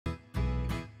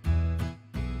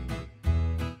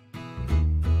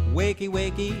Wakey,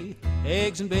 wakey,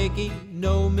 eggs and bakey,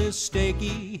 no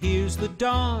mistakey. Here's the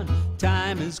dawn,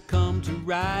 time has come to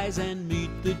rise and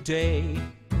meet the day.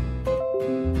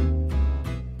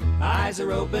 Eyes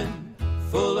are open,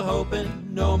 full of hoping,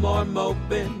 no more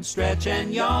moping. Stretch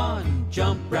and yawn,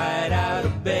 jump right out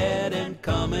of bed and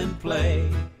come and play.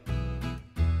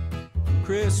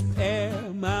 Crisp air,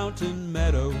 mountain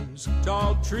meadows,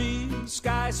 tall trees,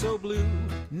 sky so blue.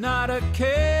 Not a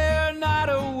care, not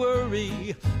a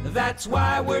worry, that's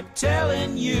why we're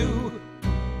telling you.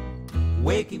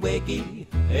 Wakey, wakey,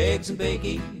 eggs and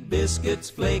bakey, biscuits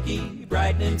flaky,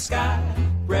 brightening sky.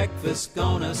 Breakfast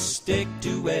gonna stick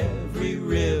to every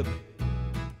rib.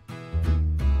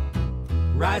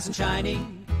 Rise and shiny,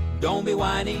 don't be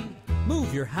whiny.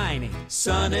 Move your hiney.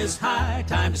 Sun is high,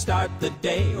 time to start the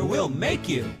day, or we'll make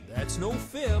you. That's no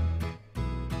fib.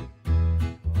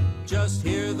 Just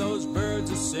hear those birds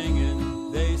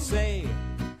a-singing. They say,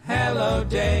 hello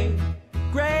day.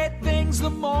 Great things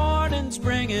the morning's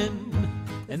bringing,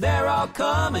 and they're all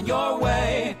coming your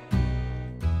way.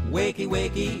 Wakey,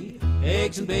 wakey,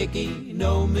 eggs and bakey,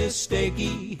 no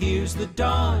mistakey. Here's the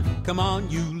dawn. Come on,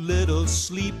 you little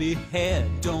sleepy head.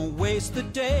 Don't waste the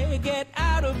day, get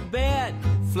out of bed.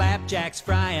 Flapjacks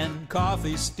frying,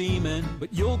 coffee steaming,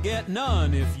 but you'll get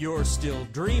none if you're still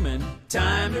dreaming.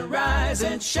 Time to rise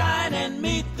and shine and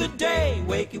meet the day.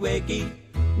 Wakey, wakey,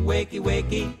 wakey,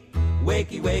 wakey,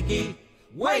 wakey, wakey,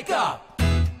 wake up!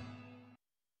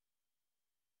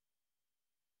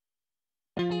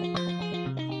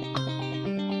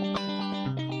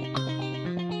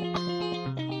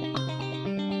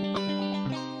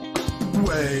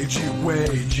 Wagey,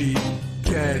 wagey,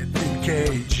 getting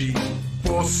cagey.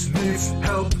 Boss needs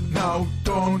help now,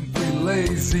 don't be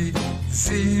lazy.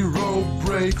 Zero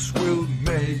breaks will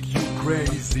make you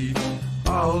crazy.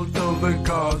 I'll tell the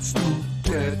gods to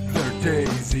get their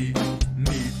daisy.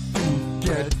 Need to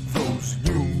get those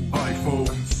new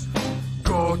iPhones.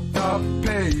 Gotta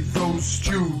pay those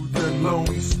student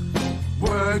loans.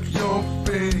 Work your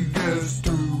fingers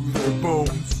to their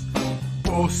bones.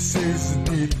 Bosses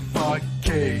need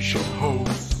vacation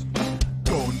homes.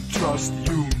 Don't trust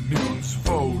unions,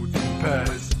 vote in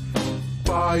pairs.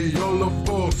 Buy all of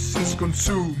bosses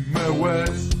consumer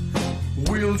wares.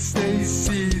 We'll stay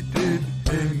seated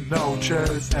in our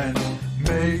chairs and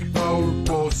make our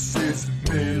bosses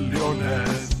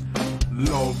millionaires.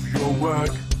 Love your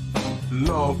work,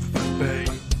 love the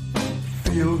pain.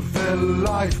 Feel the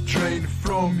life drain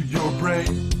from your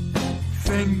brain.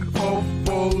 Think of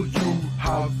all you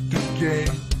have to gain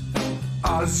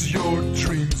as your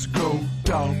dreams go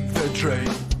down the drain.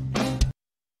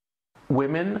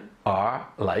 Women are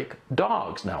like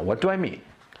dogs. Now, what do I mean?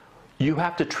 You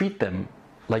have to treat them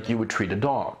like you would treat a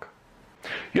dog.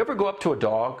 You ever go up to a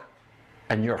dog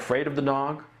and you're afraid of the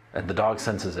dog and the dog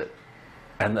senses it,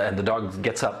 and the dog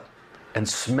gets up and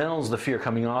smells the fear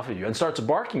coming off of you and starts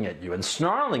barking at you and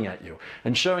snarling at you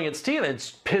and showing its teeth, and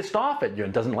it's pissed off at you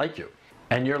and doesn't like you.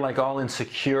 And you're like all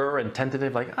insecure and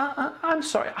tentative, like, I'm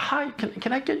sorry, hi,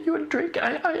 can I get you a drink?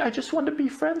 I just want to be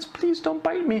friends, please don't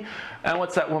bite me. And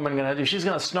what's that woman gonna do? She's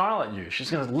gonna snarl at you.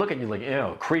 She's gonna look at you like,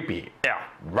 ew, creepy, ew,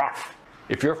 rough.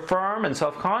 If you're firm and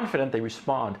self-confident, they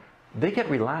respond. They get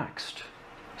relaxed,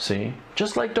 see?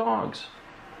 Just like dogs.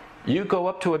 You go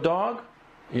up to a dog,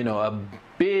 you know, a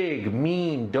big,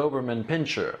 mean Doberman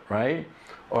Pinscher, right?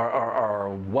 Or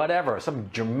whatever, some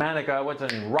Germanic, what's a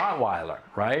Rottweiler,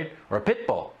 right? Or a pit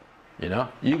bull, you know?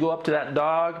 You go up to that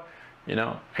dog, you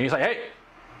know, and you say, hey,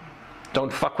 don't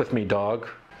fuck with me, dog.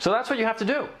 So that's what you have to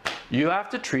do. You have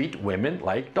to treat women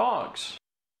like dogs.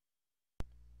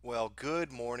 Well,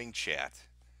 good morning, chat.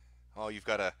 Oh, you've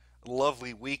got a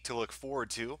lovely week to look forward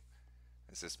to.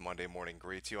 As this Monday morning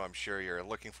greets you, I'm sure you're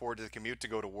looking forward to the commute to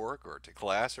go to work or to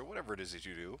class or whatever it is that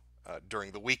you do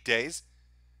during the weekdays.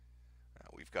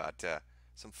 We've got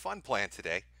some fun planned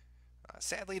today.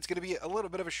 Sadly, it's going to be a little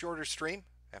bit of a shorter stream.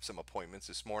 I have some appointments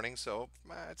this morning, so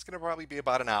it's going to probably be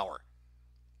about an hour.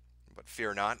 But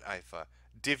fear not, I've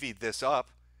divvied this up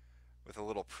with a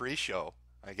little pre-show,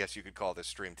 I guess you could call this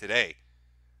stream today.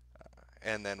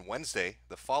 And then Wednesday,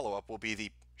 the follow-up will be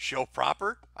the show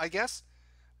proper, I guess,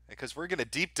 because we're going to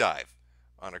deep dive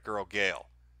on a girl, Gail,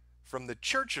 from the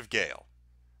Church of Gail,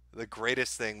 the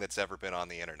greatest thing that's ever been on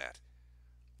the internet.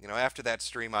 You know, after that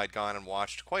stream, I'd gone and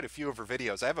watched quite a few of her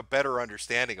videos. I have a better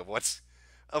understanding of what's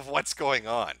going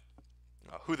on.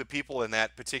 Who the people in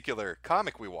that particular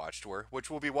comic we watched were, which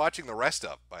we'll be watching the rest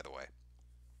of, by the way,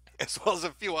 as well as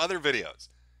a few other videos.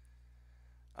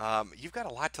 You've got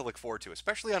a lot to look forward to,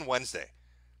 especially on Wednesday.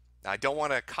 Now, I don't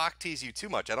want to cock tease you too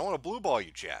much. I don't want to blue ball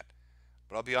you, chat.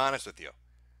 But I'll be honest with you.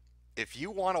 If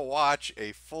you want to watch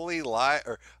a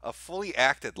fully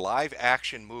acted live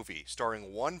action movie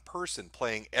starring one person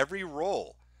playing every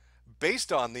role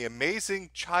based on the amazing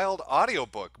child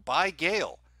audiobook by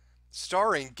Gail,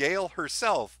 starring Gail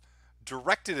herself,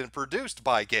 directed and produced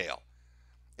by Gail,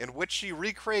 in which she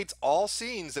recreates all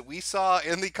scenes that we saw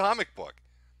in the comic book,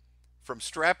 from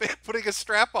putting a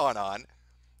strap on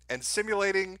and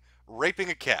simulating raping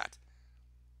a cat.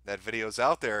 That video's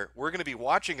out there. We're going to be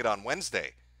watching it on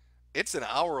Wednesday. It's an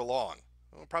hour long.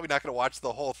 I'm probably not going to watch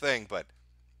the whole thing, but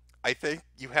I think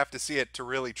you have to see it to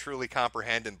really truly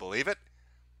comprehend and believe it.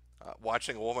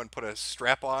 Watching a woman put a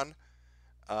strap on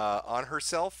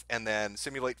herself and then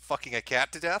simulate fucking a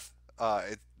cat to death.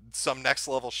 It's some next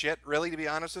level shit, really, to be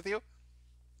honest with you.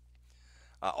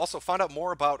 Also found out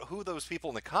more about who those people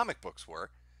in the comic books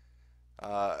were.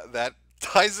 That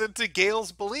ties into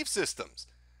Gail's belief systems.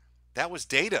 That was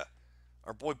Data.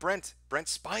 Our boy Brent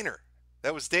Spiner.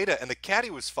 That was Data. And the cat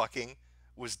he was fucking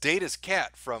was Data's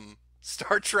cat from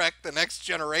Star Trek The Next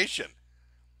Generation.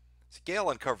 So Gail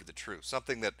uncovered the truth,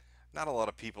 something that not a lot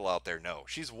of people out there know.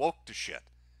 She's woke to shit.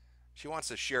 She wants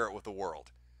to share it with the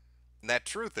world. And that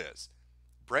truth is,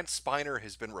 Brent Spiner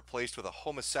has been replaced with a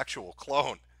homosexual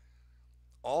clone,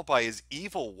 all by his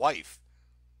evil wife,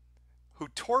 who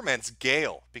torments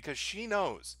Gail because she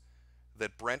knows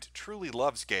that Brent truly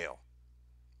loves Gail.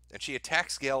 And she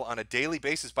attacks Gail on a daily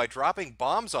basis by dropping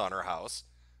bombs on her house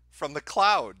from the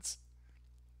clouds.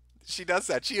 She does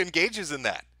that. She engages in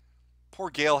that. Poor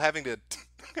Gail having to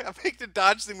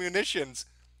dodge the munitions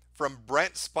from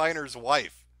Brent Spiner's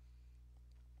wife.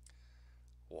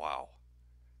 Wow.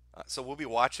 So we'll be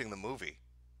watching the movie.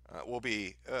 We'll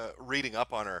be reading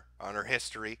up on her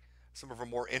history, some of her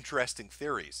more interesting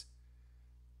theories.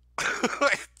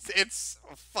 It's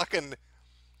fucking.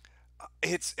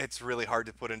 It's really hard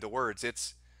to put into words.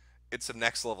 It's some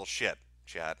next level shit,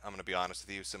 chat. I'm gonna be honest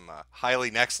with you, some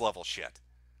highly next level shit.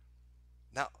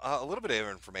 Now, a little bit of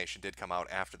information did come out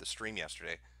after the stream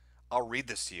yesterday. I'll read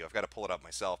this to you. I've got to pull it up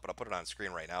myself, but I'll put it on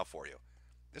screen right now for you.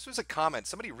 This was a comment.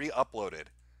 Somebody re-uploaded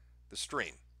the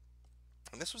stream.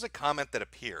 And this was a comment that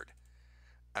appeared.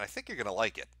 And I think you're going to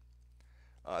like it.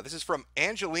 This is from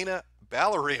Angelina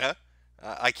Ballerina.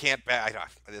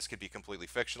 This could be completely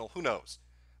fictional. Who knows?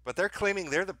 But they're claiming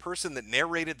they're the person that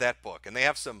narrated that book. And they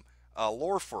have some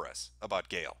lore for us about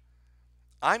Gail.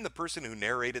 I'm the person who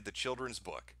narrated the children's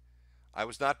book. I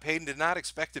was not paid and did not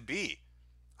expect to be.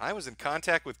 I was in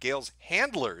contact with Gail's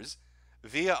handlers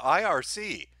via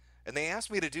IRC, and they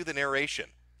asked me to do the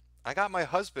narration. I got my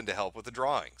husband to help with the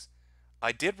drawings.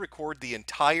 I did record the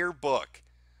entire book.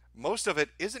 Most of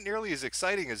it isn't nearly as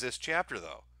exciting as this chapter,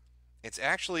 though. It's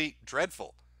actually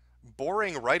dreadful.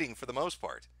 Boring writing for the most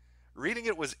part. Reading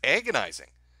it was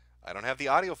agonizing. I don't have the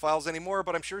audio files anymore,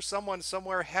 but I'm sure someone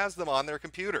somewhere has them on their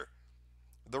computer.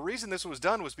 The reason this was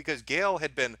done was because Gail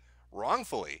had been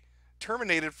wrongfully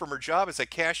terminated from her job as a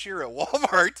cashier at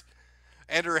Walmart,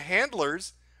 and her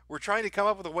handlers were trying to come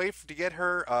up with a way to get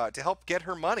her to help get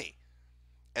her money,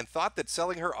 and thought that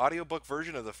selling her audiobook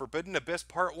version of The Forbidden Abyss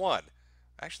Part 1,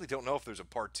 I actually don't know if there's a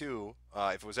Part 2,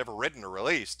 if it was ever written or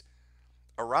released,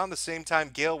 around the same time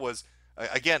Gail was,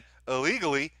 again,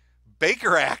 illegally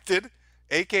Baker acted,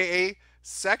 aka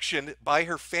sectioned by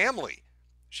her family.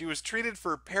 She was treated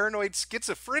for paranoid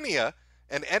schizophrenia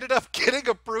and ended up getting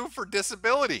approved for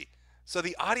disability. So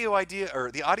the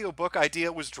audiobook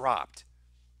idea was dropped.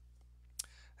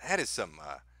 That's some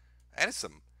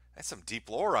deep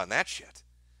lore on that shit.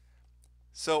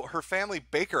 So her family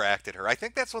Baker acted her. I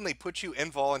think that's when they put you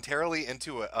involuntarily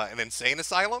into an insane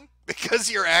asylum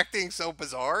because you're acting so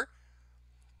bizarre.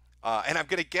 And I'm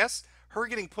gonna guess her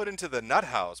getting put into the nut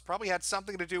house probably had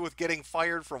something to do with getting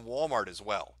fired from Walmart as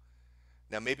well.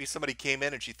 Now maybe somebody came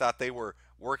in and she thought they were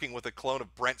working with a clone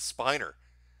of Brent Spiner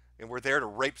and were there to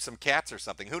rape some cats or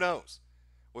something. Who knows?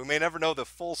 We may never know the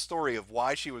full story of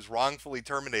why she was wrongfully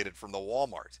terminated from the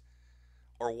Walmart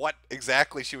or what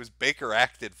exactly she was Baker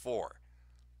acted for.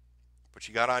 But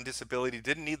she got on disability,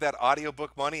 didn't need that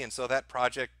audiobook money, and so that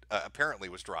project apparently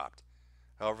was dropped.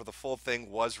 However, the full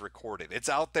thing was recorded. It's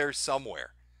out there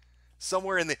somewhere.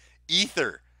 Somewhere in the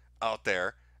ether out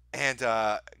there. And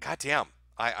goddamn,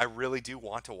 I really do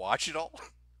want to watch it all.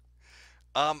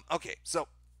 Okay, so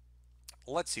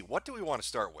let's see. What do we want to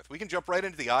start with? We can jump right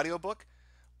into the audiobook,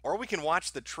 or we can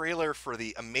watch the trailer for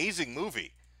the amazing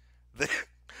movie.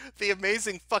 The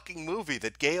amazing fucking movie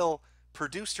that Gail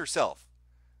produced herself.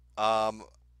 I'm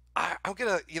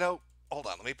gonna, hold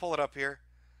on, let me pull it up here.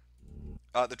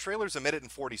 The trailer's a minute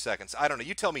and 40 seconds. I don't know,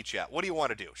 you tell me, chat. What do you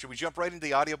want to do? Should we jump right into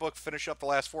the audiobook, finish up the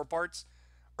last 4 parts?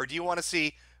 Or do you want to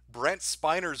see Brent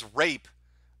Spiner's Rape,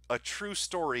 a True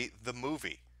Story, the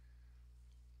movie?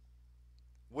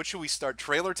 What should we start?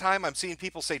 Trailer time? I'm seeing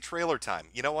people say trailer time.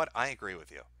 You know what? I agree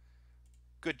with you.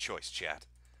 Good choice, chat.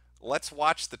 Let's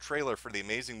watch the trailer for the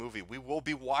amazing movie we will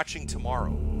be watching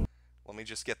tomorrow. Let me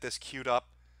just get this queued up.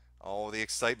 Oh, the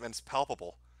excitement's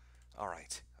palpable. All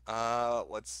right.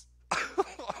 Let's...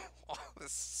 This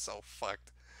is so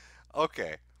fucked.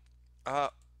 Okay.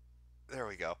 There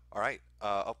we go. All right.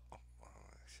 I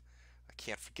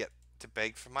can't forget to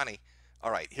beg for money.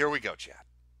 All right, here we go, chat.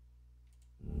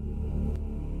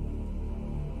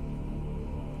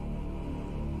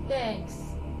 Thanks.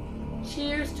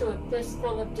 Cheers to a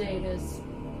fistful of datas.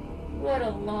 What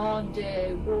a long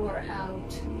day wore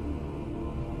out.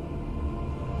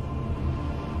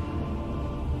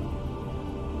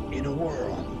 In a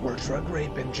world where drug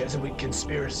rape and Jesuit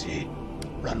conspiracy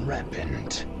run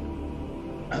rampant,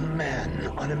 a man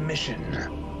on a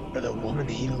mission for the woman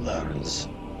he loves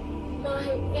My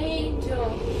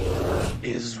angel.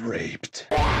 is raped.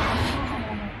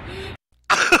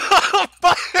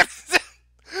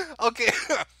 Okay.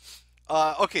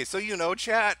 Okay, so you know,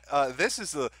 chat, this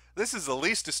is the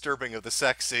least disturbing of the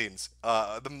sex scenes.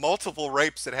 The multiple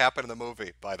rapes that happen in the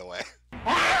movie, by the way.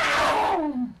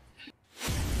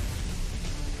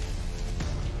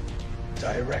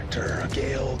 Director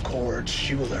Gail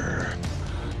Cord-Schuler.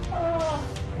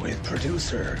 With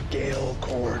producer Gail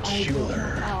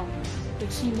Cord-Schuler. How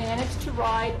did she manage to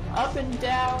ride up and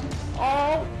down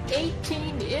all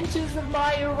 18 inches of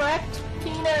my erect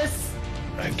penis?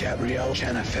 A Gabrielle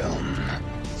Chana film.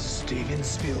 Steven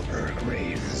Spielberg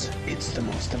raves it's the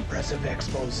most impressive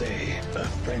expose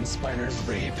of Brent Spiner's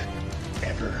rape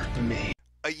ever made.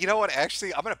 You know what?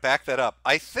 Actually, I'm gonna back that up.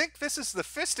 I think this is the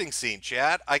fisting scene,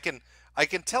 chat. I can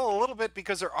tell a little bit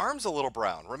because her arm's a little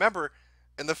brown. Remember,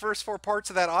 in the first 4 parts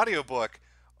of that audiobook,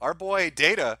 our boy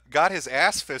Data got his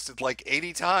ass fisted like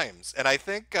 80 times, and I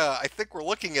think we're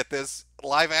looking at this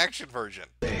live action version.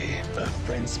 Of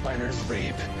Brent Spiner's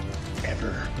rape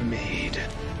ever made.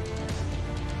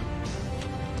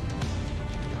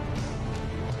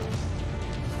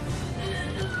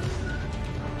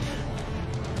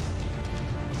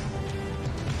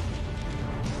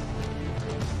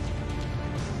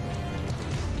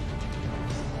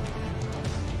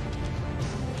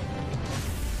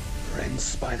 Brent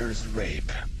Spiner's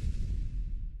rape.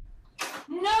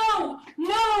 No!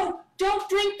 No! Don't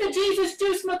drink the Jesus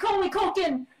juice, Macaulay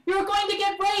Culkin! You're going to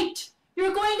get raped!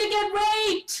 You're going to get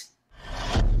raped!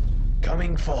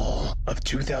 Coming fall of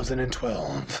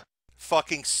 2012.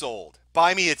 Fucking sold.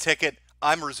 Buy me a ticket.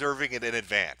 I'm reserving it in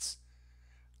advance.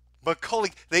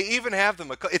 Macaulay, they even have the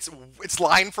Macaulay. It's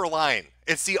line for line.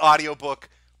 It's the audiobook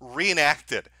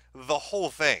reenacted. The whole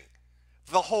thing.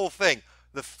 The whole thing.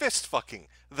 The fist fucking.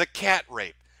 The cat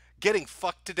rape. Getting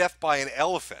fucked to death by an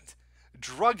elephant.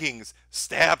 Druggings.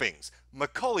 Stabbings.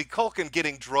 Macaulay Culkin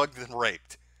getting drugged and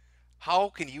raped. How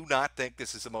can you not think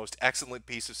this is the most excellent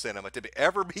piece of cinema to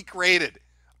ever be created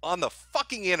on the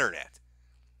fucking internet?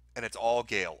 And it's all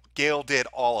Gail. Gail did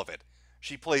all of it.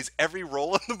 She plays every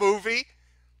role in the movie.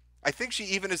 I think she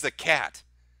even is the cat.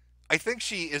 I think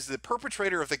she is the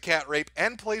perpetrator of the cat rape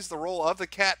and plays the role of the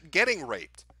cat getting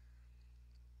raped.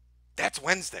 That's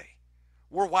Wednesday.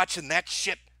 We're watching that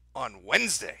shit on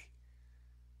Wednesday.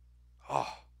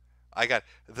 Oh, I got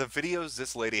the videos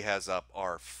this lady has up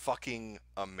are fucking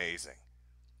amazing.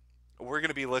 We're going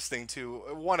to be listening to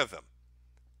one of them.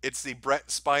 It's the Brent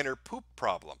Spiner poop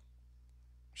problem.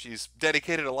 She's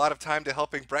dedicated a lot of time to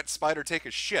helping Brent Spiner take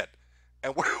a shit.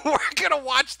 And we're going to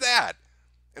watch that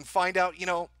and find out, you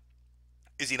know,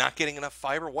 is he not getting enough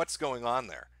fiber? What's going on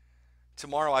there?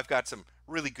 Tomorrow I've got some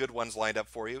really good ones lined up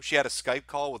for you. She had a Skype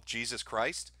call with Jesus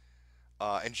Christ,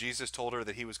 and Jesus told her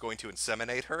that he was going to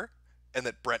inseminate her and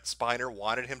that Brent Spiner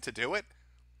wanted him to do it.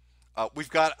 We've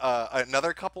got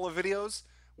another couple of videos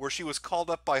where she was called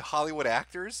up by Hollywood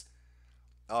actors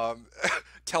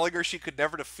telling her she could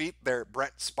never defeat their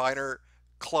Brent Spiner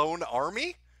clone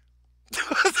army.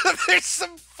 There's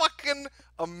some fucking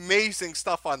amazing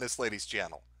stuff on this lady's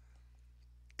channel.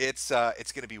 It's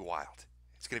going to be wild.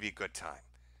 It's going to be a good time.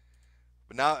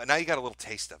 But now you got a little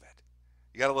taste of it.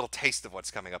 You got a little taste of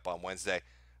what's coming up on Wednesday.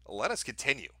 Let us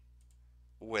continue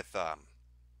with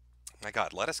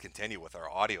let us continue with our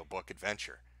audiobook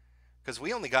adventure, because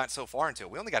we only got so far into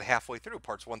it. We only got halfway through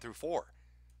parts 1 through 4,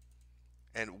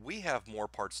 and we have more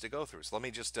parts to go through. So let me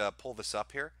just pull this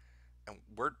up here, and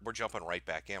we're jumping right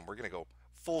back in. We're gonna go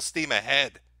full steam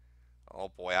ahead. Oh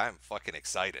boy, I'm fucking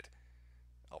excited.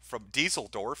 Oh, from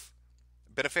Dieseldorf,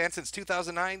 been a fan since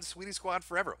 2009. Sweetie Squad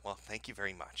forever. Well, thank you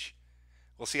very much.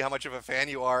 We'll see how much of a fan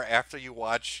you are after you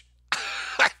watch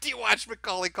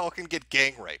Macaulay Culkin get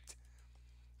gang raped.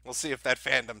 We'll see if that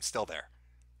fandom's still there.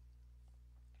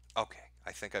 Okay,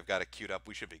 I think I've got it queued up.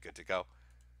 We should be good to go.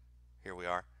 Here we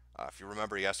are. If you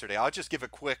remember yesterday, I'll just give a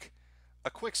quick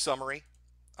summary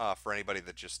for anybody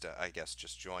that just, I guess,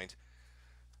 just joined.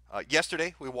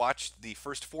 Yesterday, we watched the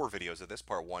first 4 videos of this,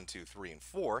 part 1, 2, 3, and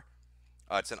 4.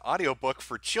 It's an audiobook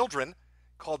for children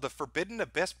called The Forbidden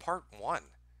Abyss Part 1.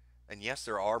 And yes,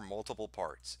 there are multiple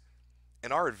parts.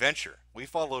 In our adventure, we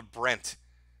followed Brent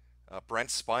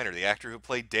Spiner, the actor who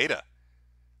played Data,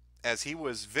 as he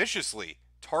was viciously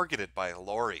targeted by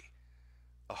Lori,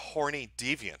 a horny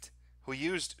deviant who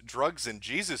used drugs and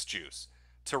Jesus juice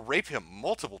to rape him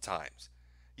multiple times,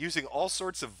 using all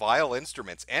sorts of vile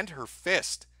instruments and her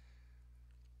fist.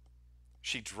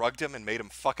 She drugged him and made him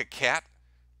fuck a cat.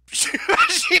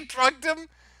 She drugged him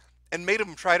and made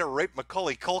him try to rape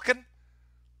Macaulay Culkin.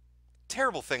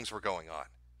 Terrible things were going on.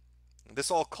 This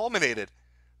all culminated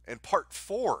in part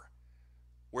 4,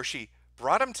 where she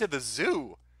brought him to the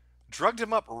zoo, drugged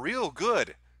him up real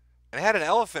good, and had an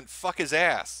elephant fuck his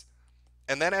ass.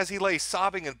 And then as he lay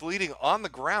sobbing and bleeding on the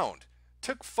ground,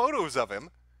 took photos of him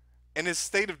in his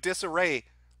state of disarray,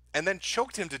 and then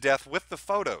choked him to death with the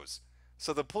photos,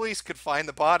 so the police could find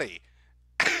the body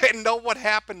and know what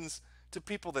happens to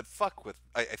people that fuck with,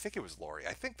 I think it was Lori.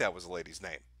 I think that was the lady's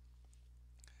name.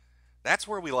 That's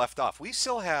where we left off. We've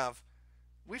still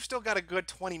got a good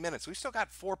 20 minutes. We've still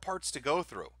got 4 parts to go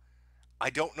through. I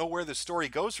don't know where the story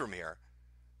goes from here.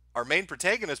 Our main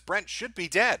protagonist, Brent, should be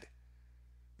dead.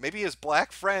 Maybe his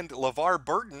black friend, LeVar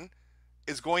Burton,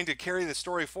 is going to carry the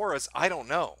story for us. I don't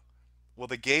know. Will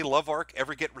the gay love arc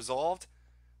ever get resolved?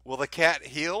 Will the cat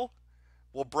heal?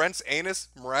 Will Brent's anus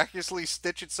miraculously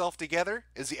stitch itself together?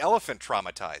 Is the elephant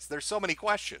traumatized? There's so many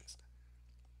questions.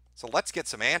 So let's get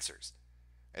some answers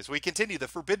as we continue The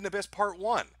Forbidden Abyss Part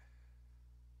 1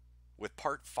 with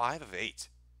Part 5 of 8.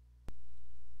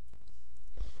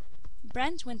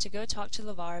 Brent went to go talk to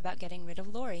LeVar about getting rid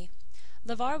of Lori.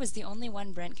 LeVar was the only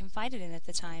one Brent confided in at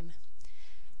the time.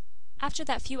 After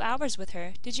that few hours with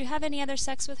her, did you have any other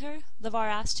sex with her? LeVar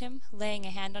asked him, laying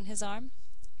a hand on his arm.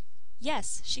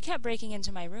 Yes, she kept breaking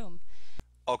into my room.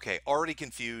 Okay, already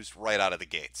confused right out of the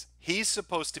gates. He's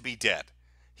supposed to be dead.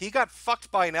 He got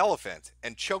fucked by an elephant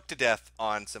and choked to death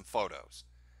on some photos.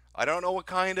 I don't know what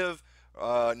kind of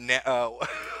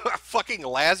fucking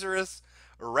Lazarus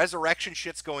or resurrection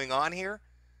shit's going on here.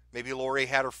 Maybe Lori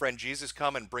had her friend Jesus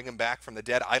come and bring him back from the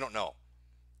dead. I don't know.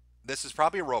 This is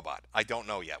probably a robot. I don't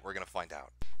know yet. We're going to find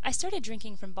out. I started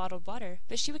drinking from bottled water,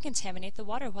 but she would contaminate the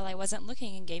water while I wasn't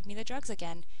looking and gave me the drugs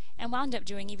again, and wound up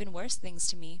doing even worse things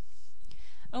to me.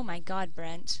 Oh my God,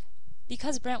 Brent.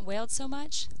 Because Brent wailed so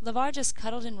much, LeVar just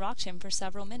cuddled and rocked him for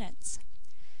several minutes.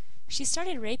 She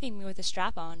started raping me with a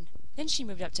strap on. Then she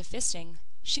moved up to fisting.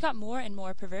 She got more and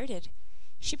more perverted.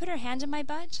 She put her hand in my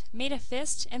butt, made a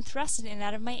fist, and thrust it in and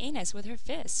out of my anus with her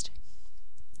fist.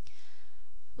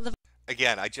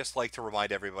 Again, I'd just like to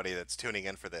remind everybody that's tuning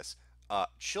in for this.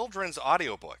 Children's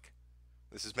audiobook.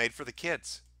 This is made for the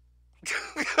kids.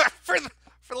 for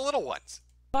the little ones.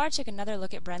 LeVar took another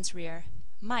look at Brent's rear.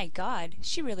 My God,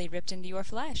 she really ripped into your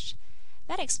flesh.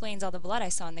 That explains all the blood I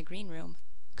saw in the green room.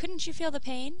 Couldn't you feel the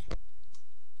pain?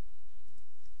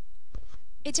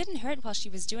 It didn't hurt while she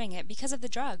was doing it because of the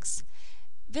drugs.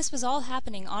 This was all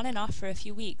happening on and off for a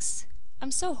few weeks.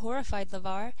 I'm so horrified,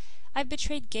 LeVar. I've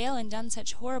betrayed Gail and done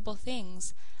such horrible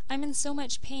things. I'm in so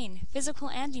much pain, physical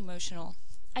and emotional.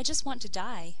 I just want to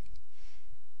die.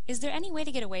 Is there any way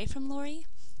to get away from Lori?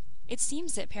 It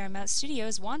seems that Paramount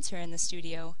Studios wants her in the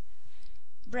studio.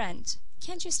 Brent,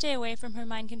 can't you stay away from her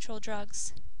mind-control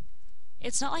drugs?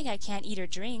 It's not like I can't eat or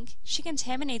drink. She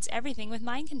contaminates everything with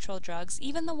mind-control drugs,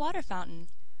 even the water fountain.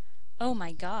 Oh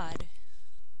my God.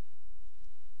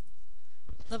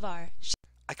 LeVar.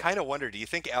 I kind of wonder, do you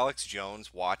think Alex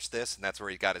Jones watched this and that's where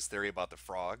he got his theory about the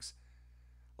frogs?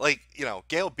 Like, you know,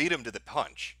 Gail beat him to the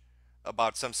punch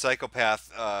about some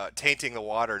psychopath tainting the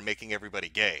water and making everybody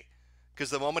gay.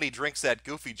 Because the moment he drinks that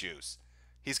goofy juice,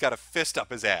 he's got a fist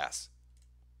up his ass.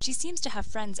 She seems to have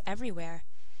friends everywhere.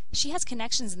 She has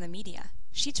connections in the media.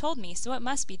 She told me, so it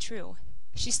must be true.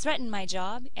 She's threatened my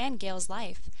job and Gail's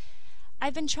life.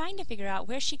 I've been trying to figure out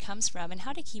where she comes from and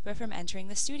how to keep her from entering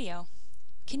the studio.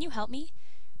 Can you help me?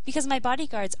 Because my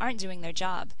bodyguards aren't doing their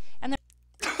job, and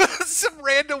they're some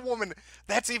random woman.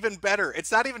 That's even better.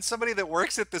 It's not even somebody that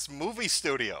works at this movie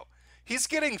studio. He's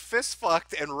getting fist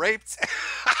fucked and raped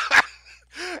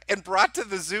and brought to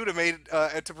the zoo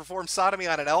to perform sodomy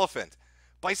on an elephant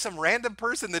by some random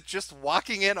person that's just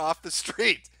walking in off the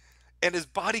street, and his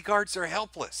bodyguards are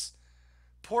helpless.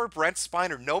 Poor Brent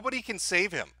Spiner. Nobody can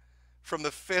save him from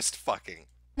the fist fucking.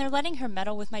 They're letting her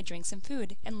meddle with my drinks and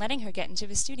food and letting her get into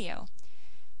the studio.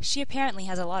 She apparently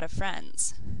has a lot of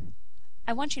friends.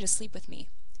 I want you to sleep with me.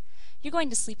 You're going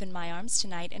to sleep in my arms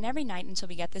tonight and every night until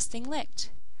we get this thing licked.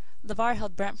 LeVar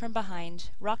held Brent from behind,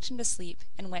 rocked him to sleep,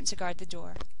 and went to guard the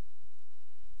door.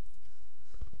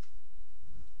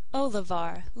 Oh,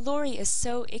 LeVar, Lori is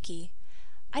so icky.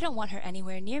 I don't want her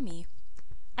anywhere near me.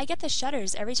 I get the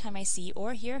shudders every time I see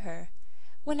or hear her.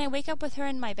 When I wake up with her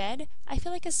in my bed, I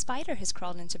feel like a spider has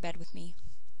crawled into bed with me.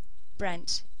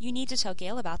 Brent, you need to tell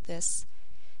Gail about this.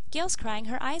 Gail's crying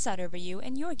her eyes out over you,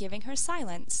 and you're giving her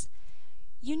silence.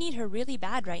 You need her really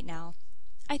bad right now.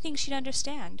 I think she'd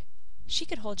understand. She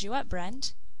could hold you up,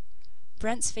 Brent.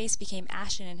 Brent's face became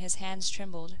ashen and his hands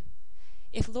trembled.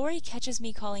 If Lori catches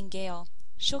me calling Gail,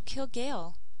 she'll kill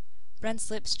Gail.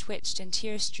 Brent's lips twitched and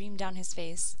tears streamed down his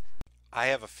face. I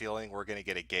have a feeling we're going to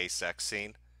get a gay sex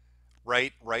scene.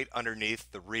 Right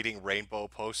underneath the Reading Rainbow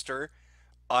poster,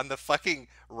 on the fucking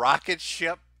rocket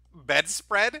ship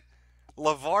bedspread,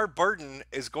 LeVar Burton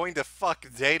is going to fuck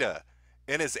Data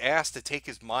in his ass to take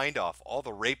his mind off all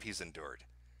the rape he's endured.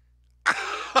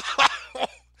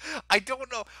 I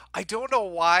don't know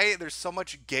why there's so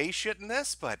much gay shit in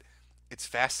this, but it's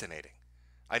fascinating.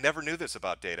 I never knew this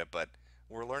about Data, but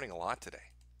we're learning a lot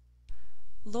today.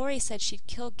 Lori said she'd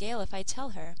kill Gail if I tell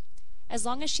her. As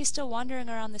long as she's still wandering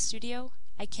around the studio,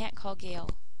 I can't call Gail.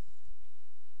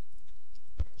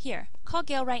 Here, call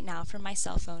Gail right now from my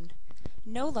cell phone.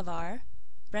 No, LeVar.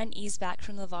 Brent eased back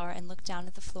from LeVar and looked down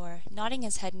at the floor, nodding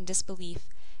his head in disbelief,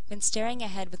 then staring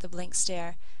ahead with a blank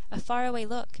stare, a faraway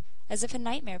look, as if a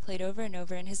nightmare played over and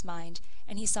over in his mind,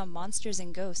 and he saw monsters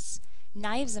and ghosts,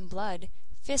 knives and blood,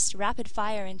 fists rapid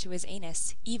fire into his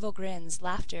anus, evil grins,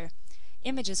 laughter,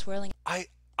 images whirling. I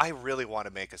really want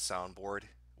to make a soundboard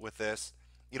with this.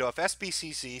 You know, if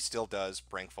SBCC still does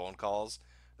prank phone calls,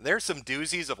 there's some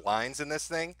doozies of lines in this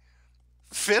thing.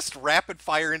 Fist rapid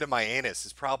fire into my anus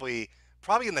is probably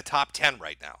in the top 10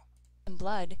 right now. And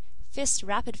blood, fist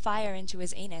rapid fire into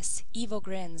his anus, evil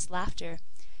grins, laughter,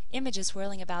 images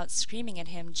whirling about, screaming at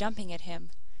him, jumping at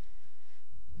him.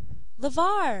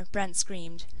 LeVar! Brent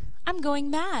screamed. I'm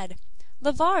going mad.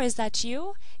 LeVar, is that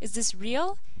you? Is this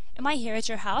real? Am I here at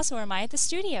your house or am I at the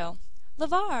studio?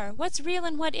 LeVar, what's real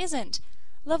and what isn't?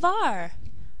 LeVar!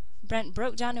 Brent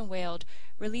broke down and wailed,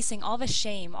 releasing all the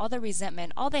shame, all the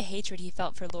resentment, all the hatred he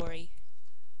felt for Lori.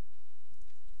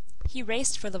 He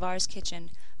raced for LeVar's kitchen,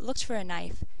 looked for a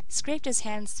knife, scraped his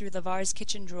hands through LeVar's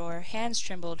kitchen drawer, hands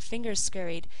trembled, fingers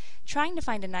scurried, trying to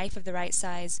find a knife of the right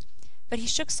size. But he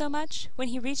shook so much, when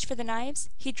he reached for the knives,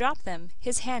 he dropped them,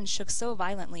 his hands shook so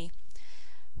violently.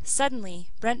 Suddenly,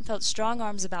 Brent felt strong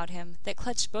arms about him that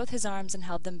clutched both his arms and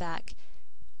held them back.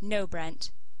 No,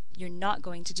 Brent, you're not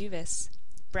going to do this.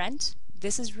 Brent,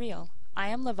 this is real. I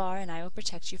am LeVar and I will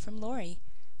protect you from Lori.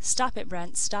 Stop it,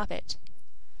 Brent, stop it.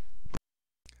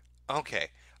 Okay,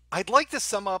 I'd like to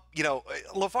sum up,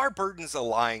 LeVar Burton's a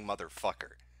lying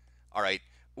motherfucker. All right,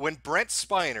 when Brent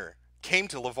Spiner came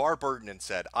to LeVar Burton and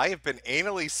said, I have been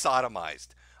anally sodomized.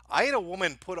 I had a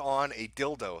woman put on a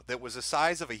dildo that was the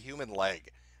size of a human leg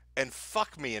and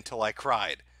fuck me until I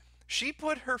cried. She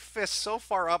put her fist so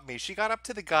far up me, she got up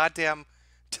to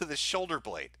the shoulder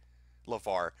blade.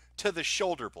 LeVar, to the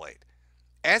shoulder blade.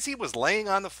 As he was laying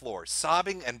on the floor,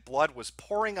 sobbing and blood was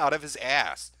pouring out of his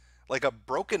ass like a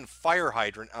broken fire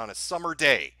hydrant on a summer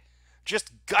day,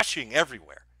 just gushing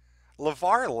everywhere.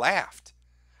 LeVar laughed.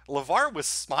 LeVar was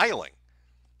smiling.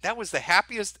 That was the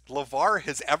happiest LeVar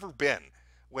has ever been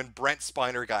when Brent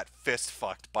Spiner got fist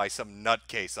fucked by some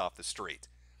nutcase off the street.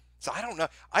 So I don't know.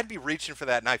 I'd be reaching for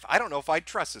that knife. I don't know if I'd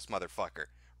trust this motherfucker.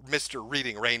 Mr.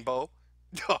 Reading Rainbow.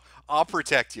 I'll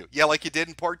protect you. Yeah, like you did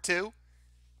in part 2?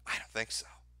 I don't think so.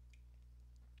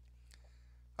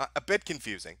 A bit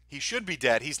confusing. He should be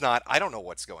dead. He's not. I don't know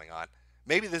what's going on.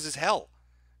 Maybe this is hell.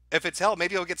 If it's hell,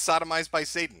 maybe he'll get sodomized by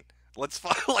Satan. Let's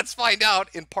find out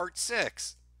in part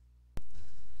 6.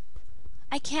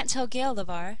 I can't tell Gail,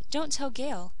 LeVar. Don't tell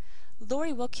Gail.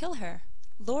 Lori will kill her.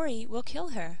 Lori will kill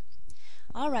her.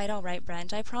 All right,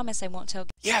 Brent. I promise I won't tell.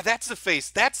 Yeah, that's the face.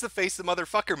 That's the face the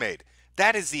motherfucker made.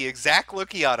 That is the exact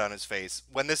look he had on his face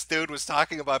when this dude was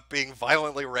talking about being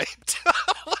violently raped.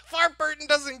 LeVar Burton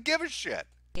doesn't give a shit.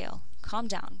 Gail, calm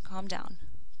down, calm down.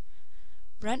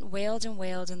 Brent wailed and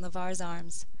wailed in LeVar's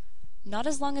arms. Not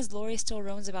as long as Lori still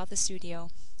roams about the studio.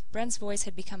 Brent's voice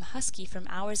had become husky from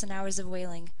hours and hours of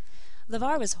wailing.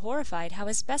 LeVar was horrified how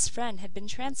his best friend had been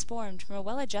transformed from a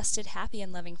well-adjusted, happy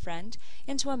and loving friend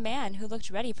into a man who looked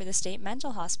ready for the state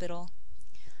mental hospital.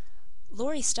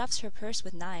 Lori stuffs her purse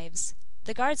with knives.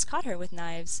 The guards caught her with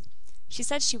knives. She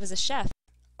said she was a chef.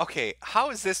 Okay, how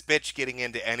is this bitch getting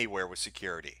into anywhere with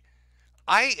security?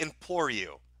 I implore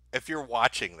you, if you're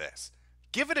watching this,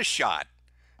 give it a shot.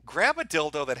 Grab a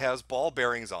dildo that has ball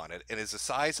bearings on it and is the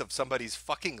size of somebody's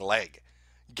fucking leg.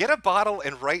 Get a bottle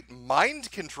and write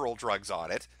mind control drugs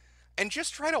on it and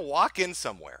just try to walk in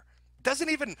somewhere.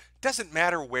 Doesn't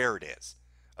matter where it is.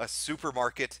 A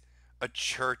supermarket, a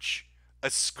church, a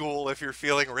school if you're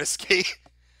feeling risky.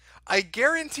 I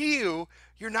guarantee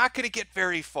you're not going to get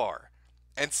very far.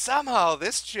 And somehow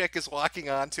this chick is walking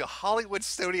onto Hollywood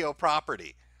studio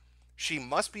property. She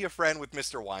must be a friend with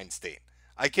Mr. Weinstein.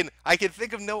 I can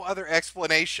think of no other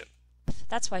explanation.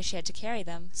 That's why she had to carry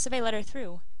them, so they let her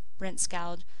through. Brent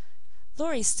scowled.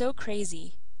 Laurie's so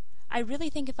crazy. I really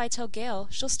think if I tell Gail,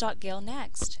 she'll stalk Gail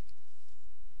next.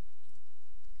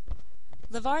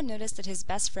 LeVar noticed that his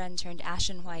best friend turned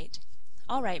ashen white.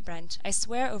 All right, Brent, I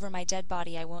swear over my dead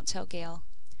body I won't tell Gail.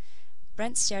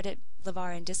 Brent stared at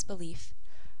LeVar in disbelief.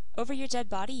 Over your dead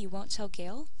body you won't tell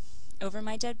Gail? Over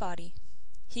my dead body.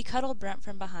 He cuddled Brent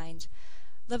from behind.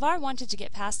 LeVar wanted to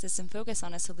get past this and focus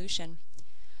on a solution.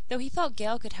 Though he felt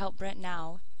Gail could help Brent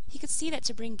now, he could see that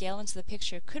to bring Gail into the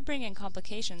picture could bring in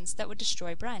complications that would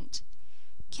destroy Brent.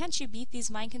 Can't you beat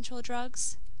these mind control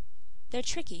drugs? They're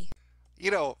tricky.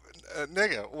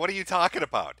 Nigga, what are you talking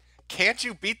about? Can't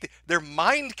you beat they're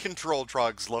mind control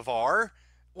drugs, LeVar.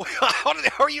 How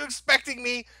are you expecting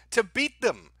me to beat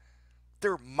them?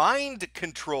 They're mind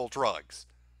control drugs.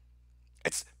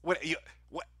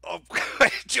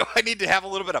 Do I need to have a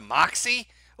little bit of moxie?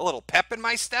 A little pep in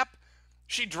my step?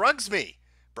 She drugs me,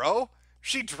 bro.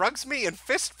 She drugs me and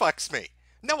fist fucks me.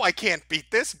 No, I can't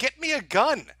beat this. Get me a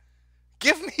gun.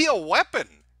 Give me a weapon.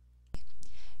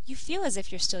 You feel as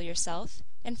if you're still yourself,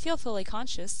 and feel fully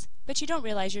conscious, but you don't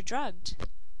realize you're drugged.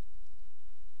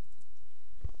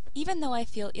 Even though I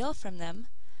feel ill from them,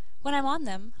 when I'm on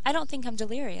them, I don't think I'm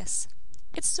delirious.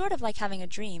 It's sort of like having a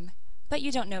dream, but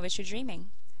you don't know what you're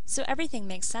dreaming, so everything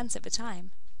makes sense at the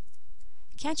time.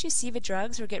 Can't you see the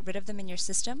drugs or get rid of them in your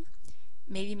system?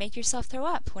 Maybe make yourself throw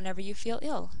up whenever you feel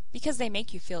ill, because they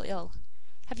make you feel ill.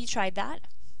 Have you tried that?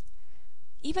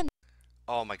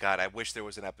 Oh my god, I wish there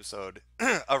was an episode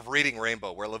of Reading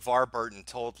Rainbow where LeVar Burton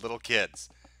told little kids,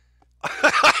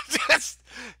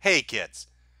 hey kids,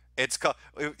 it's called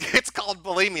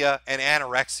bulimia and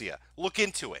anorexia. Look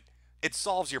into it. It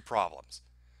solves your problems.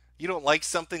 You don't like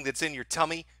something that's in your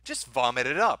tummy? Just vomit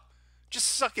it up. Just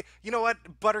suck it. You know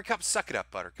what, Buttercup? Suck it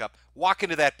up, Buttercup. Walk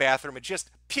into that bathroom and just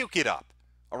puke it up.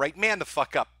 All right, man the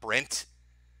fuck up, Brent.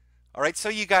 All right, so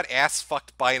you got ass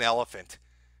fucked by an elephant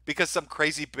because some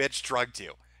crazy bitch drugged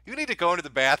you. You need to go into the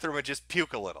bathroom and just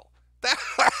puke a little.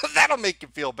 That'll make you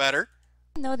feel better.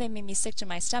 Even though they made me sick to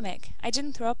my stomach, I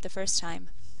didn't throw up the first time.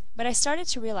 But I started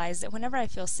to realize that whenever I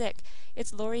feel sick,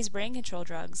 it's Laurie's brain control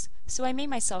drugs, so I made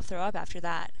myself throw up after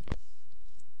that.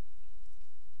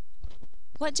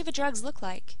 What do the drugs look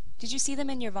like? Did you see them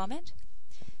in your vomit?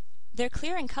 They're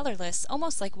clear and colorless,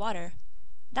 almost like water.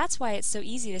 That's why it's so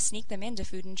easy to sneak them into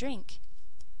food and drink.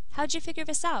 How'd you figure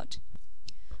this out?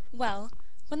 Well,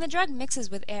 when the drug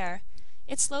mixes with air,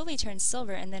 it slowly turns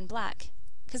silver and then black,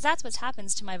 'cause that's what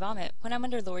happens to my vomit when I'm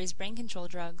under Laurie's brain control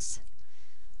drugs.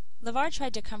 LeVar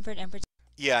tried to comfort and protect.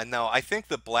 Yeah, no, I think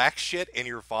the black shit in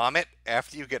your vomit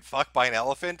after you get fucked by an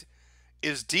elephant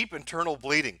is deep internal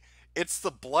bleeding. It's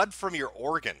the blood from your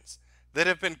organs that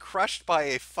have been crushed by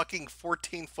a fucking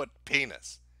 14-foot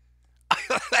penis.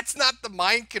 That's not the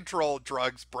mind control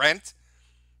drugs, Brent.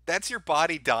 That's your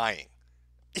body dying.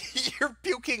 You're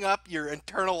puking up your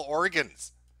internal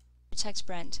organs. Protect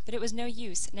Brent, but it was no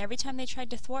use, and every time they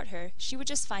tried to thwart her, she would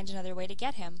just find another way to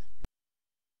get him.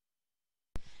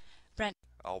 Brent.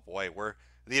 Oh boy,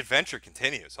 the adventure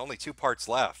continues. Only 2 parts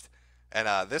left.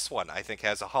 And this one, I think,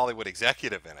 has a Hollywood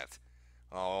executive in it.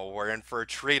 Oh, we're in for a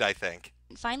treat, I think.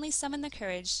 Finally summoned the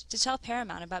courage to tell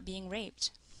Paramount about being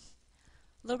raped.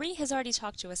 Laurie has already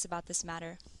talked to us about this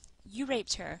matter. You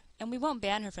raped her, and we won't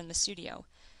ban her from the studio.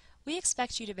 We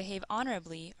expect you to behave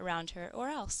honorably around her, or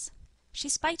else. She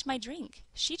spiked my drink.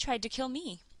 She tried to kill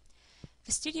me.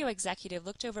 The studio executive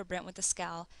looked over Brent with a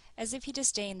scowl, as if he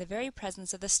disdained the very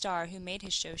presence of the star who made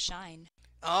his show shine.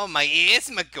 Oh, my ears,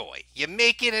 McCoy. You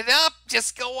making it up?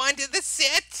 Just go onto the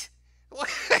set?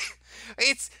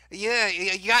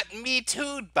 You got me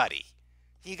too'd, buddy.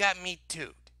 You got me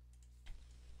too'd.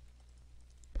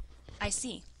 I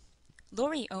see.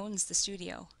 Laurie owns the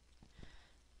studio.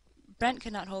 Brent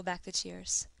could not hold back the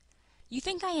tears. You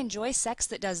think I enjoy sex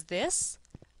that does this?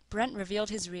 Brent revealed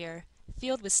his rear,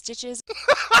 filled with stitches.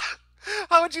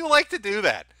 How would you like to do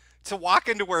that? To walk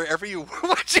into wherever you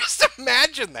want? Just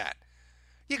imagine that.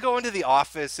 You go into the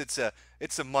office, it's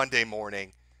a Monday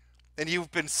morning, and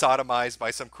you've been sodomized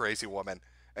by some crazy woman,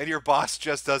 and your boss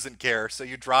just doesn't care, so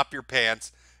you drop your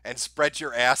pants and spread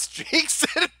your ass cheeks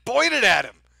and point it at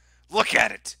him. Look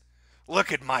at it!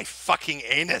 Look at my fucking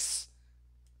anus!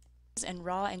 And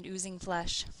raw and oozing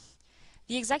flesh.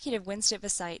 The executive winced at the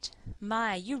sight.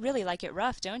 My, you really like it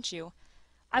rough, don't you?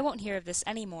 I won't hear of this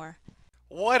any more.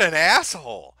 What an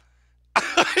asshole!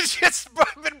 I've just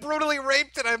been brutally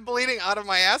raped and I'm bleeding out of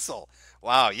my asshole.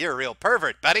 Wow, you're a real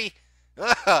pervert, buddy.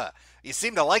 You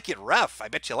seem to like it rough. I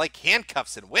bet you like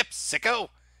handcuffs and whips, sicko.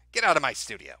 Get out of my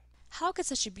studio. How could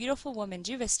such a beautiful woman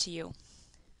do this to you?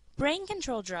 Brain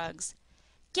control drugs.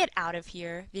 Get out of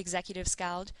here, the executive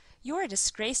scowled. You're a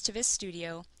disgrace to this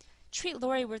studio. Treat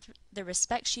Lori with the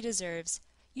respect she deserves.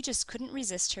 You just couldn't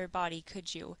resist her body,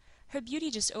 could you? Her beauty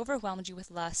just overwhelmed you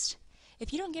with lust.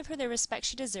 If you don't give her the respect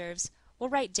she deserves, we'll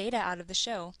write Data out of the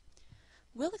show.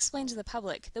 We'll explain to the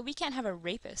public that we can't have a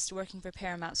rapist working for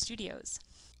Paramount Studios.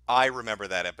 I remember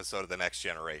that episode of The Next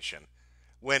Generation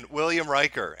when William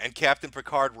Riker and Captain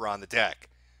Picard were on the deck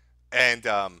and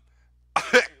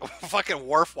fucking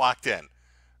Worf walked in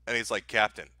and he's like,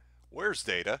 Captain, where's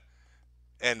Data?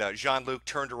 And Jean-Luc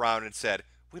turned around and said,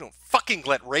 we don't fucking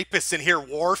let rapists in here,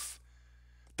 Worf.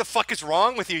 The fuck is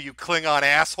wrong with you, you Klingon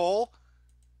asshole?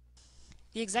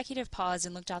 The executive paused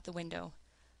and looked out the window.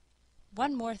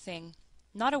 One more thing.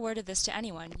 Not a word of this to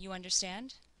anyone, you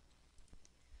understand?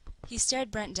 He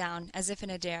stared Brent down, as if in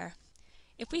a dare.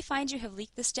 If we find you have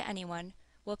leaked this to anyone,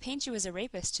 we'll paint you as a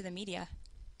rapist to the media.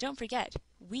 Don't forget,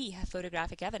 we have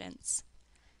photographic evidence.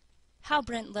 How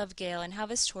Brent loved Gail and how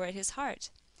this tore at his heart.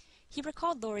 He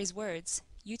recalled Lori's words,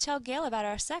 you tell Gail about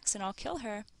our sex and I'll kill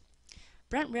her.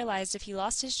 Brent realized if he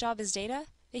lost his job as Data,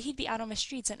 that he'd be out on the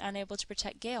streets and unable to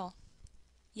protect Gail.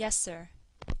 Yes, sir.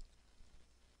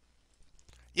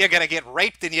 You're gonna get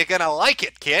raped and you're gonna like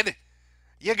it, kid.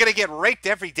 You're gonna get raped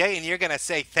every day and you're gonna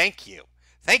say thank you.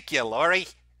 Thank you, Lori.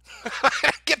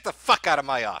 Get the fuck out of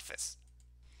my office.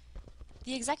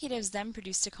 The executives then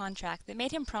produced a contract that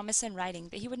made him promise in writing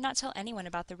that he would not tell anyone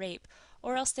about the rape,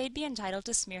 or else they'd be entitled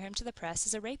to smear him to the press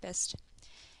as a rapist.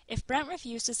 If Brent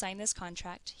refused to sign this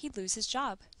contract, he'd lose his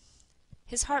job.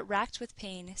 His heart racked with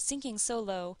pain, sinking so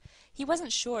low, he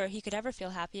wasn't sure he could ever feel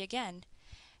happy again.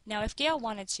 Now, if Gail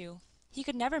wanted to, he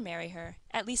could never marry her,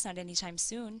 at least not any time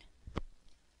soon.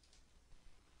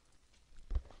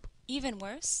 Even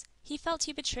worse, he felt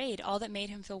he betrayed all that made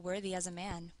him feel worthy as a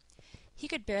man. He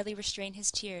could barely restrain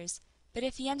his tears, but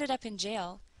if he ended up in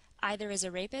jail, either as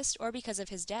a rapist or because of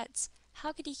his debts,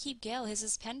 how could he keep Gail as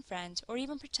his pen friend, or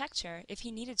even protect her if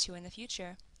he needed to in the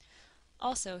future?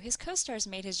 Also, his co-stars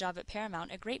made his job at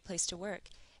Paramount a great place to work,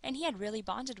 and he had really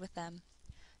bonded with them.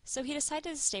 So he decided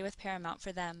to stay with Paramount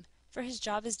for them, for his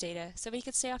job as Data, so he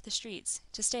could stay off the streets,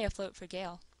 to stay afloat for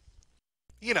Gail.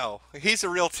 You know, he's a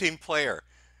real team player.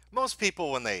 Most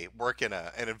people, when they work in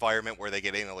an environment where they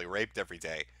get anally raped every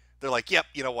day, they're like, yep,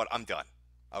 you know what, I'm done.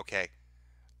 Okay?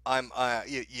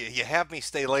 You have me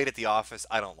stay late at the office,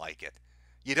 I don't like it.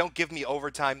 You don't give me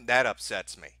overtime, that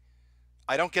upsets me.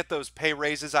 I don't get those pay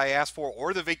raises I asked for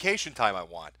or the vacation time I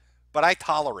want, but I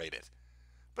tolerate it.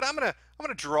 But I'm gonna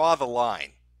draw the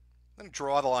line. I'm gonna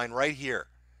draw the line right here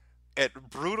at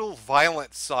brutal,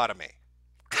 violent sodomy.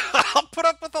 I'll put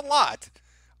up with a lot.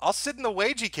 I'll sit in the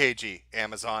wagey cagey,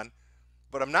 Amazon,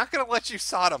 but I'm not gonna let you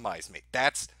sodomize me.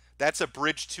 That's a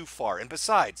bridge too far. And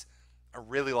besides, I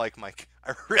really like my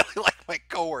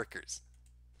coworkers.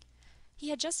 He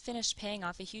had just finished paying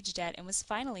off a huge debt and was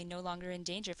finally no longer in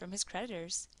danger from his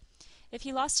creditors. If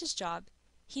he lost his job,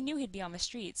 he knew he'd be on the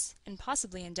streets, and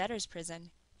possibly in debtor's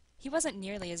prison. He wasn't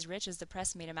nearly as rich as the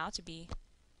press made him out to be.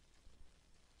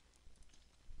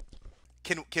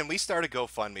 Can we start a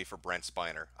GoFundMe for Brent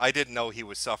Spiner? I didn't know he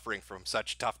was suffering from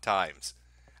such tough times.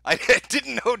 I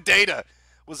didn't know Data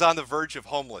was on the verge of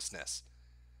homelessness.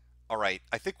 All right,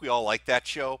 I think we all like that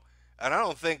show, and I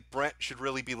don't think Brent should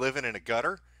really be living in a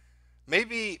gutter.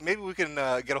 Maybe we can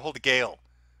get a hold of Gail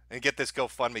and get this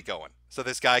GoFundMe going so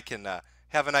this guy can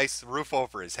have a nice roof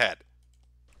over his head.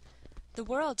 The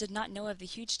world did not know of the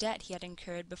huge debt he had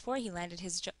incurred before he landed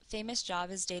his famous job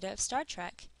as Data of Star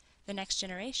Trek, The Next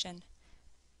Generation.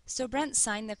 So Brent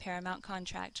signed the Paramount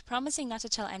contract, promising not to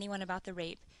tell anyone about the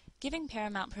rape, giving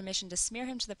Paramount permission to smear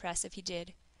him to the press if he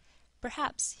did.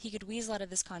 Perhaps he could weasel out of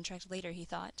this contract later, he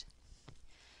thought.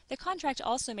 The contract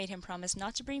also made him promise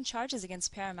not to bring charges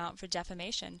against Paramount for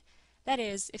defamation. That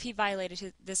is, if he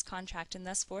violated this contract and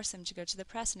thus force him to go to the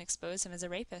press and expose him as a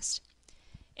rapist.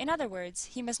 In other words,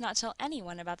 he must not tell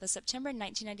anyone about the September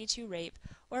 1992 rape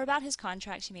or about his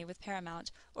contract he made with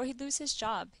Paramount, or he'd lose his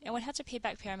job and would have to pay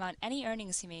back Paramount any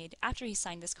earnings he made after he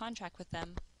signed this contract with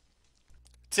them.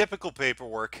 Typical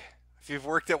paperwork. If you've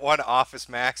worked at one Office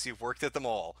Max, you've worked at them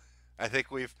all. I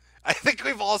think we've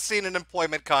all seen an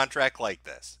employment contract like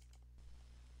this.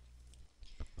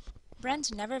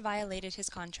 Brent never violated his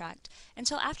contract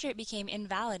until after it became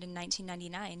invalid in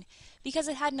 1999 because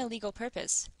it had an illegal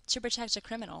purpose, to protect a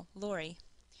criminal, Lori.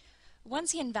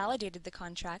 Once he invalidated the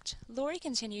contract, Lori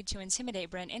continued to intimidate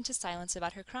Brent into silence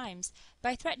about her crimes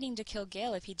by threatening to kill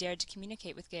Gail if he dared to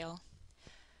communicate with Gail.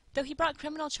 Though he brought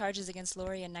criminal charges against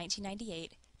Lori in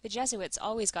 1998, the Jesuits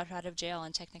always got her out of jail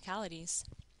on technicalities.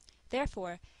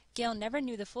 Therefore, Gail never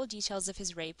knew the full details of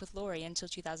his rape with Lori until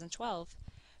 2012.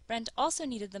 Brent also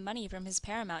needed the money from his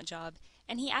Paramount job,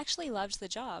 and he actually loved the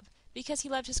job because he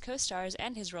loved his co-stars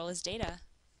and his role as Data.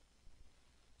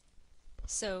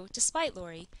 So, despite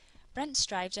Lori, Brent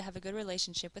strived to have a good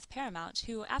relationship with Paramount,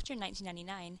 who, after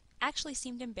 1999, actually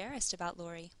seemed embarrassed about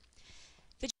Lori.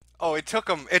 Oh, it took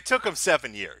them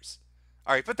 7 years.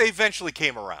 All right, but they eventually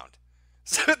came around.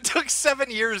 So it took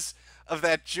 7 years of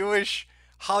that Jewish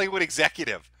Hollywood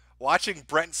executive watching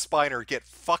Brent Spiner get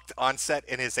fucked on set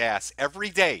in his ass every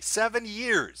day. 7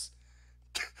 years.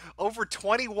 Over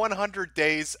 2,100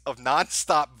 days of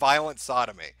nonstop violent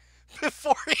sodomy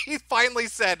before he finally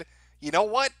said, you know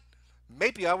what?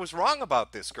 Maybe I was wrong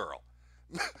about this girl.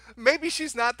 Maybe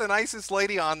she's not the nicest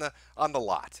lady on the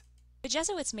lot. The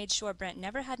Jesuits made sure Brent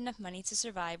never had enough money to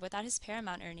survive without his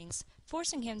Paramount earnings,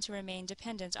 forcing him to remain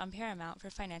dependent on Paramount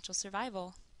for financial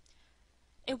survival.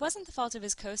 It wasn't the fault of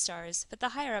his co-stars, but the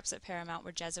higher-ups at Paramount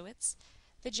were Jesuits.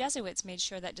 The Jesuits made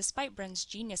sure that despite Brent's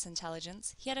genius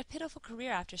intelligence, he had a pitiful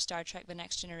career after Star Trek The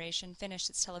Next Generation finished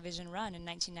its television run in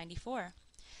 1994.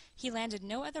 He landed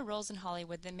no other roles in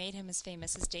Hollywood that made him as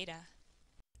famous as Data.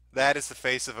 That is the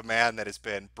face of a man that has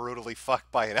been brutally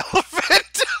fucked by an elephant.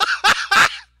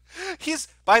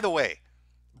 By the way,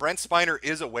 Brent Spiner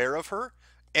is aware of her,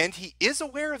 and he is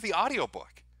aware of the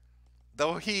audiobook.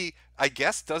 Though he, I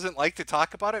guess, doesn't like to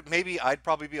talk about it, maybe I'd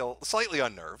probably be slightly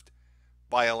unnerved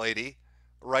by a lady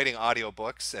writing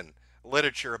audiobooks and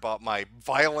literature about my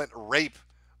violent rape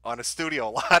on a studio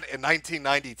lot in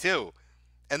 1992,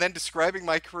 and then describing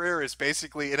my career as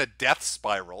basically in a death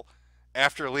spiral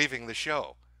after leaving the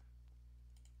show.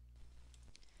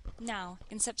 Now,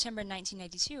 in September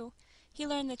 1992, he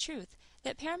learned the truth,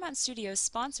 that Paramount Studios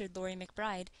sponsored Laurie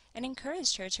McBride and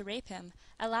encouraged her to rape him,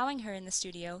 allowing her in the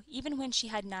studio even when she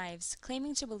had knives,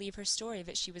 claiming to believe her story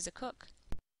that she was a cook.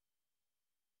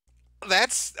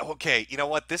 That's, okay, you know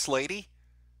what, this lady,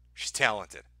 she's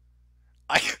talented.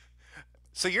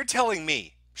 So you're telling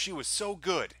me she was so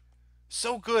good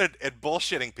at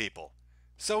bullshitting people,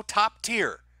 so top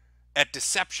tier at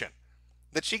deception,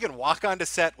 that she can walk onto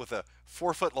set with a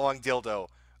 4-foot-long dildo,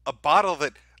 a bottle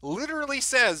that literally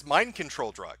says mind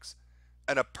control drugs,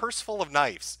 and a purse full of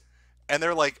knives, and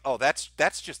they're like, oh, that's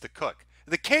just the cook.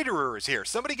 The caterer is here.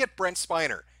 Somebody get Brent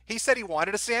Spiner. He said he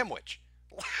wanted a sandwich.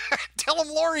 Tell him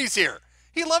Laurie's here.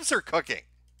 He loves her cooking.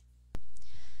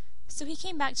 So he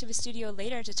came back to the studio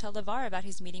later to tell LeVar about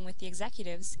his meeting with the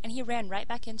executives, and he ran right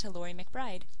back into Laurie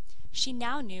McBride. She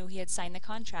now knew he had signed the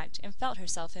contract and felt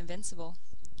herself invincible.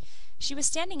 She was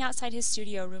standing outside his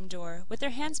studio room door, with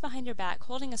her hands behind her back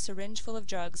holding a syringe full of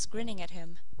drugs, grinning at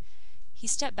him. He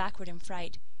stepped backward in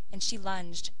fright, and she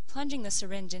lunged, plunging the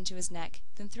syringe into his neck,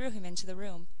 then threw him into the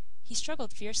room. He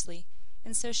struggled fiercely,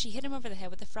 and so she hit him over the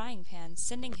head with a frying pan,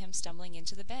 sending him stumbling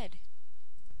into the bed.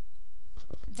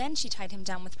 Then she tied him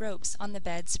down with ropes on the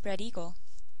bed, spread eagle.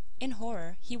 In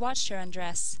horror, he watched her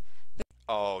undress.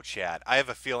 Oh, Chad, I have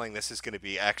a feeling this is going to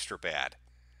be extra bad.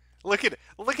 Look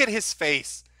at his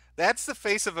face. That's the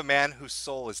face of a man whose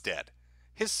soul is dead.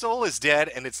 His soul is dead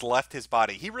and it's left his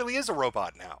body. He really is a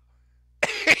robot now.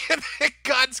 And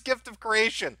God's gift of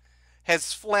creation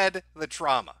has fled the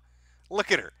trauma.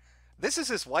 Look at her. This is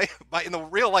his wife. In the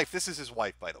real life, this is his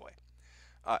wife, by the way.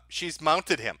 She's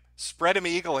mounted him, spread him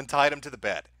eagle, and tied him to the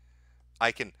bed.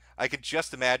 I can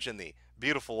just imagine the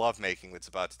beautiful lovemaking that's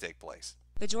about to take place.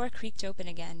 The door creaked open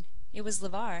again. It was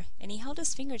LeVar, and he held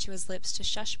his finger to his lips to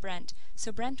shush Brent,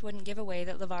 so Brent wouldn't give away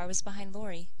that LeVar was behind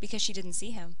Laurie, because she didn't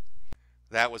see him.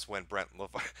 That was when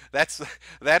that's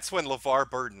when LeVar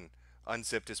Burton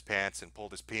unzipped his pants and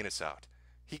pulled his penis out.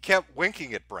 He kept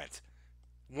winking at Brent,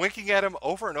 winking at him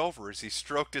over and over as he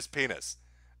stroked his penis,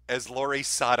 as Laurie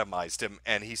sodomized him,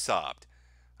 and he sobbed.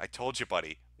 I told you,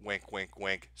 buddy. Wink, wink,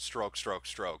 wink. Stroke, stroke,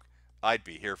 stroke. I'd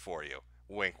be here for you.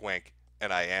 Wink, wink.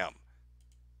 And I am.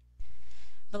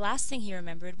 The last thing he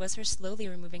remembered was her slowly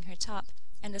removing her top,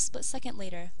 and a split second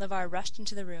later, LeVar rushed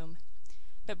into the room.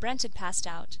 But Brent had passed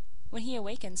out. When he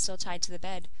awakened, still tied to the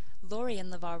bed, Laurie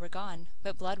and LeVar were gone,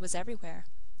 but blood was everywhere.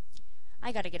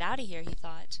 I gotta get out of here, he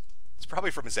thought. It's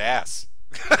probably from his ass.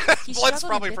 He Blood's struggled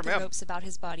probably and bit from the him. ropes about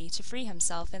his body to free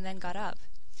himself and then got up.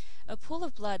 A pool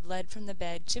of blood led from the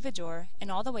bed to the door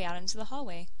and all the way out into the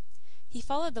hallway. He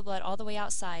followed the blood all the way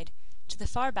outside, to the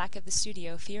far back of the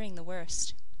studio, fearing the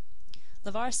worst.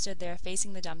 LeVar stood there,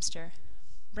 facing the dumpster.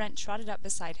 Brent trotted up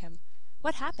beside him.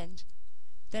 What happened?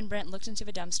 Then Brent looked into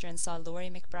the dumpster and saw Laurie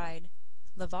McBride.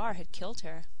 LeVar had killed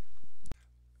her.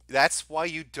 That's why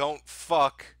you don't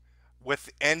fuck with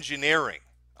engineering,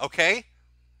 okay?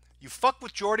 You fuck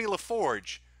with Geordie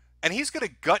LaForge, and he's gonna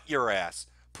gut your ass,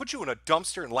 put you in a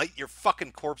dumpster, and light your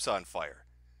fucking corpse on fire.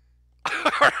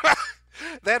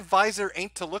 That visor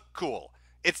ain't to look cool.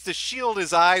 It's to shield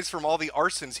his eyes from all the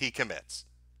arsons he commits.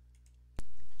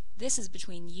 This is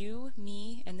between you,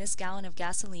 me, and this gallon of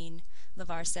gasoline,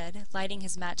 LeVar said, lighting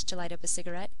his match to light up a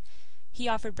cigarette. He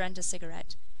offered Brent a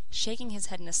cigarette. Shaking his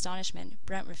head in astonishment,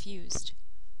 Brent refused.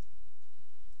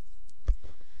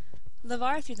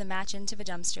 LeVar threw the match into the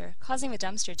dumpster, causing the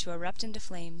dumpster to erupt into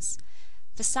flames.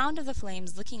 The sound of the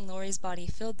flames licking Laurie's body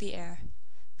filled the air.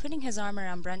 Putting his arm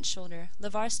around Brent's shoulder,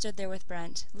 LeVar stood there with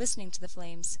Brent, listening to the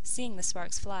flames, seeing the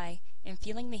sparks fly, and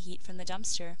feeling the heat from the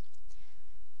dumpster.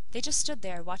 They just stood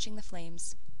there, watching the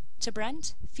flames. To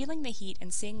Brent, feeling the heat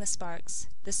and seeing the sparks,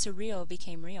 the surreal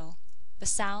became real. The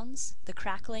sounds, the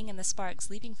crackling and the sparks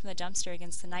leaping from the dumpster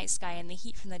against the night sky and the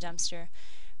heat from the dumpster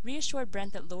reassured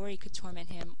Brent that Laurie could torment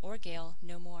him or Gail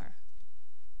no more.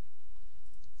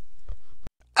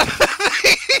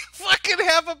 They fucking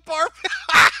have a bar.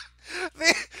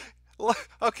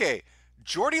 Okay,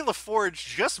 Geordie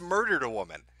LaForge just murdered a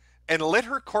woman and lit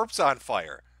her corpse on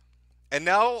fire. And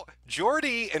now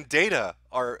Geordie and Data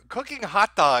are cooking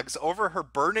hot dogs over her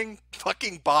burning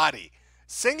fucking body,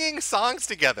 singing songs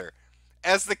together,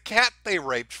 as the cat they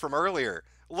raped from earlier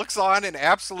looks on in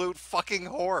absolute fucking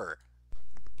horror.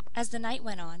 As the night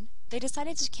went on, they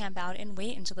decided to camp out and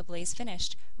wait until the blaze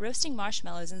finished, roasting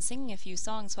marshmallows and singing a few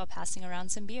songs while passing around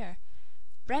some beer.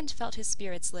 Brent felt his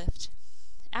spirits lift.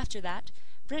 After that,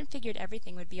 Brent figured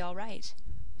everything would be all right.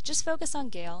 Just focus on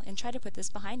Gail and try to put this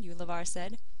behind you, LeVar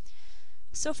said.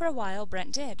 So for a while,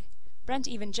 Brent did. Brent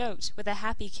even joked, with a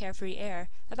happy, carefree air,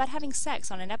 about having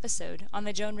sex on an episode on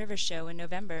the Joan Rivers show in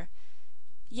November.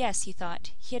 Yes, he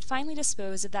thought, he had finally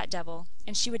disposed of that devil,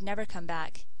 and she would never come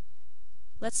back.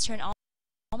 Let's turn all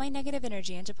my negative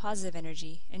energy into positive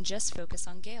energy and just focus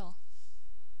on Gail.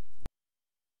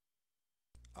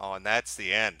 Oh, and that's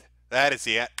the end. That is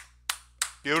the end.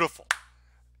 Beautiful.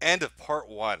 End of part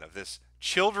 1 of this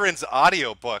children's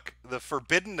audiobook, The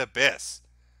Forbidden Abyss,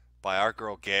 by our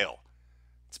girl Gail.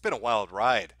 It's been a wild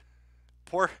ride.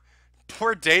 Poor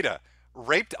Data,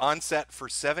 raped on set for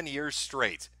 7 years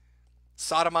straight,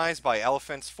 sodomized by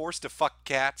elephants, forced to fuck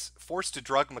cats, forced to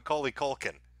drug Macaulay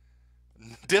Culkin,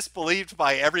 disbelieved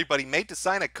by everybody, made to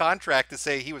sign a contract to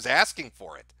say he was asking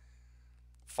for it,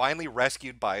 finally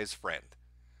rescued by his friend,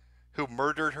 who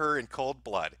murdered her in cold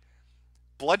blood,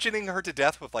 bludgeoning her to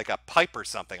death with like a pipe or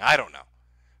something, I don't know,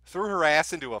 threw her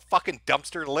ass into a fucking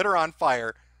dumpster, lit her on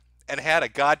fire, and had a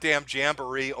goddamn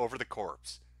jamboree over the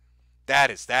corpse.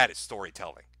 That is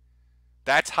storytelling.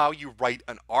 That's how you write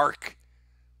an arc.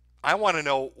 I want to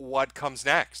know what comes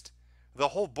next. The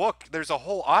whole book, there's a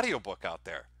whole audiobook out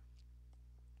there.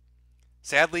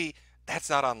 Sadly,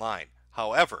 that's not online.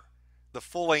 However, the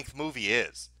full-length movie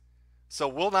is. So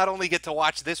we'll not only get to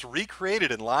watch this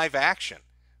recreated in live action,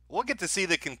 we'll get to see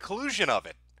the conclusion of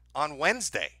it on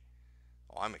Wednesday.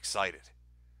 Oh, I'm excited.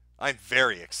 I'm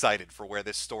very excited for where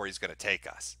this story is going to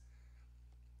take us.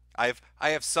 I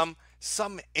have some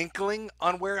inkling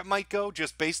on where it might go,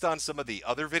 just based on some of the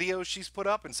other videos she's put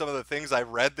up and some of the things I've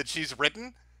read that she's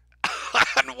written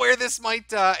on where this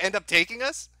might end up taking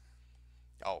us.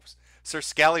 Oh, Sir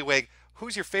Scallywag,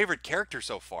 who's your favorite character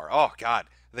so far? Oh, God,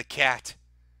 the cat.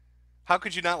 How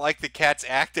could you not like the cat's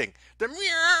acting? The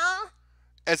meow,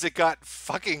 as it got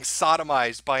fucking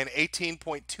sodomized by an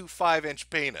 18.25-inch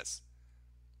penis.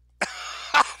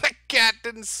 The cat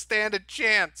didn't stand a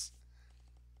chance.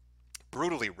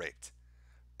 Brutally raped.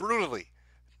 Brutally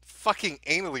fucking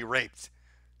anally raped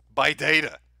by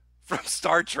Data from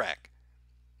Star Trek.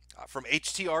 From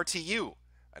HTRTU,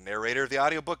 a narrator of the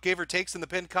audiobook gave her takes in the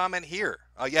pinned comment here.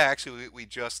 Yeah, actually,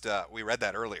 we read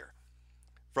that earlier.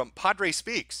 From Padre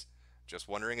Speaks, just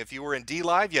wondering if you were in D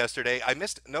Live yesterday. I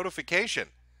missed notification.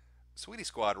 Sweetie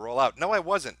Squad, roll out. No, I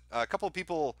wasn't. A couple of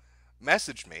people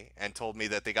messaged me and told me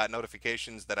that they got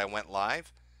notifications that I went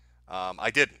live.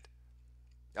 I didn't.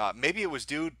 Maybe it was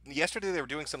due, yesterday they were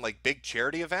doing some like big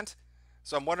charity event,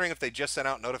 so I'm wondering if they just sent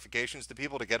out notifications to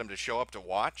people to get them to show up to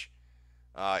watch.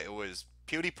 It was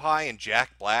PewDiePie and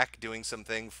Jack Black doing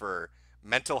something for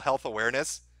mental health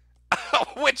awareness,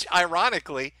 which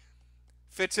ironically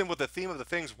fits in with the theme of the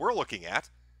things we're looking at.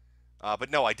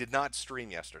 But no, I did not stream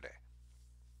yesterday.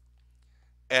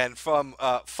 And from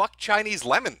Fuck Chinese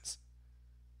Lemons,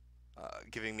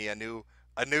 giving me a new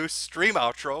a new stream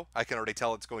outro. I can already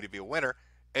tell it's going to be a winner.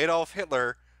 Adolf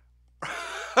Hitler.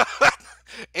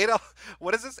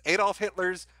 What is this? Adolf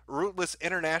Hitler's Rootless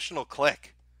International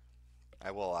Clique.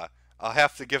 I'll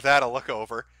have to give that a look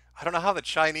over. I don't know how the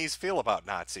Chinese feel about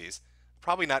Nazis.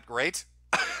 Probably not great,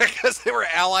 because they were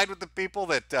allied with the people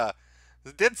that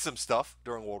did some stuff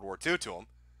during World War II to them.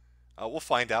 We'll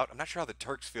find out. I'm not sure how the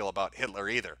Turks feel about Hitler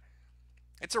either.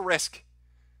 It's a risk.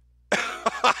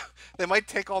 They might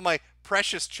take all my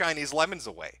precious Chinese lemons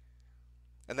away.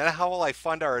 And then how will I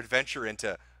fund our adventure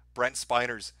into Brent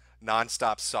Spiner's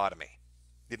nonstop sodomy?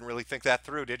 Didn't really think that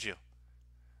through, did you?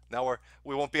 Now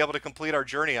we won't be able to complete our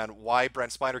journey on why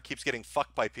Brent Spiner keeps getting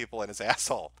fucked by people in his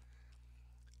asshole.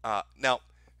 Now,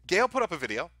 Gail put up a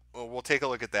video. We'll take a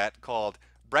look at that, called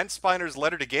Brent Spiner's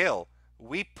Letter to Gail.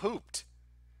 We pooped.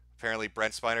 Apparently,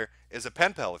 Brent Spiner is a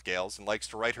pen pal of Gail's and likes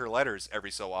to write her letters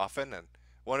every so often, and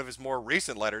one of his more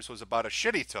recent letters was about a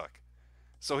shit he took.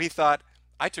 So he thought,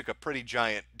 I took a pretty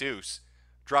giant deuce,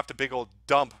 dropped a big old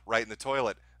dump right in the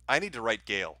toilet. I need to write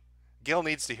Gail. Gail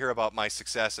needs to hear about my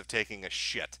success of taking a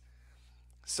shit.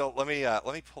 So let me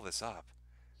pull this up.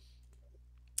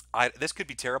 This could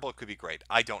be terrible. It could be great.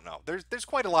 I don't know. There's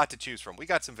quite a lot to choose from. We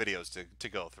got some videos to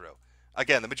go through.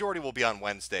 Again, the majority will be on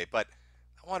Wednesday, but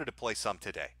I wanted to play some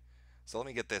today. So let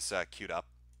me get this queued up.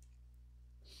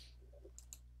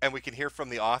 And we can hear from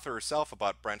the author herself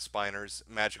about Brent Spiner's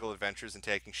magical adventures in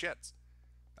taking shits.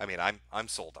 I mean, I'm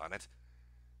sold on it.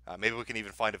 Maybe we can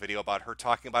even find a video about her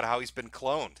talking about how he's been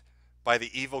cloned by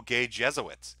the evil gay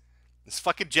Jesuits. It's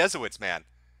fucking Jesuits, man.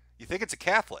 You think it's the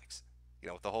Catholics, you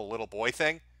know, with the whole little boy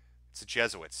thing? It's the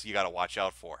Jesuits you got to watch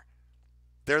out for.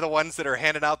 They're the ones that are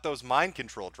handing out those mind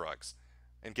control drugs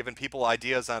and giving people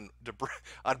ideas on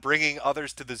bringing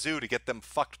others to the zoo to get them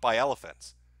fucked by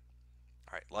elephants.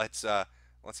 All right,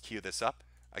 let's cue this up.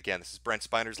 Again, this is Brent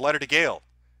Spiner's letter to Gail.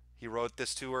 He wrote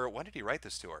this to her. When did he write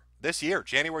this to her? This year,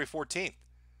 January 14th.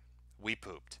 We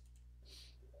pooped.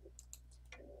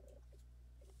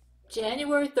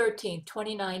 January 13th,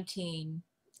 2019.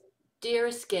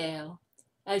 Dearest Gail,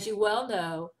 as you well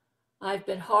know, I've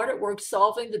been hard at work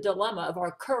solving the dilemma of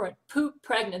our current poop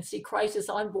pregnancy crisis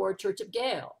on board Church of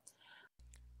Gail.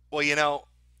 Well, you know,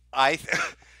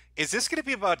 is this going to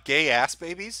be about gay ass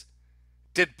babies?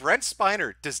 Did Brent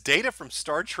Spiner, does Data from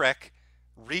Star Trek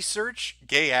research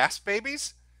gay ass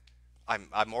babies?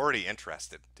 I'm already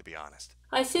interested, to be honest.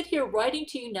 I sit here writing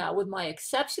to you now with my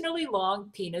exceptionally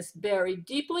long penis buried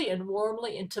deeply and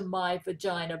warmly into my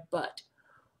vagina butt.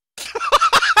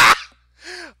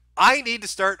 I need to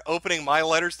start opening my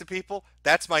letters to people.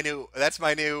 That's my new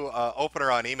opener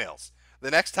on emails.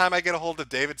 The next time I get a hold of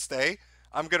David Stay,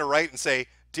 I'm going to write and say,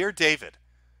 Dear David,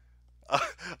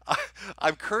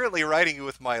 I'm currently writing you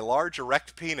with my large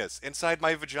erect penis inside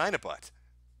my vagina butt.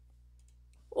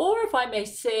 Or if I may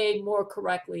say more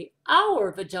correctly,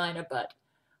 our vagina butt.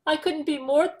 I couldn't be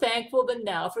more thankful than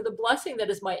now for the blessing that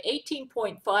is my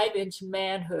 18.5-inch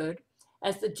manhood,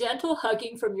 as the gentle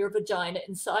hugging from your vagina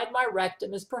inside my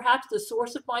rectum is perhaps the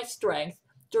source of my strength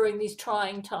during these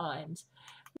trying times.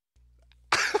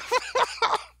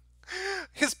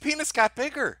 His penis got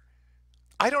bigger.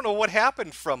 I don't know what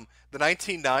happened from the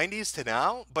 1990s to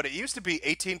now, but it used to be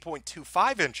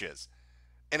 18.25 inches,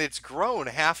 and it's grown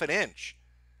half an inch.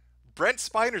 Brent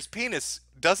Spiner's penis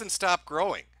doesn't stop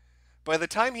growing. By the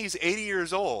time he's 80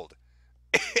 years old,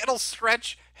 it'll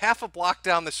stretch half a block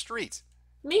down the street.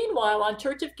 Meanwhile, on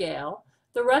Church of Gail,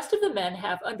 the rest of the men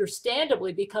have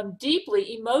understandably become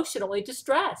deeply emotionally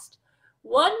distressed.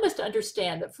 One must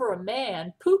understand that for a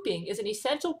man, pooping is an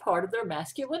essential part of their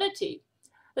masculinity.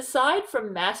 Aside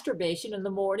from masturbation in the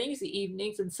mornings, the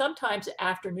evenings, and sometimes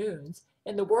afternoons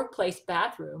in the workplace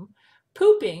bathroom,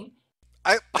 pooping...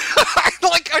 I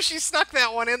like how she snuck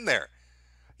that one in there.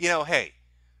 You know, hey,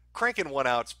 cranking one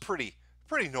out's pretty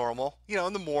normal. You know,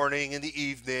 in the morning, in the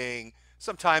evening,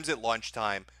 sometimes at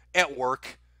lunchtime, at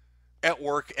work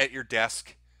at your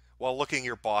desk, while looking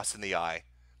your boss in the eye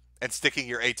and sticking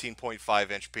your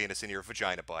 18.5-inch penis in your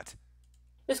vagina butt.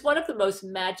 Is one of the most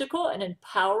magical and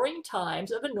empowering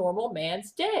times of a normal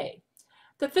man's day.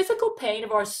 The physical pain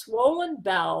of our swollen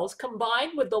bowels,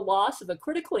 combined with the loss of a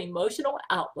critical emotional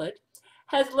outlet,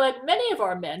 has led many of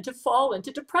our men to fall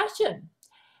into depression.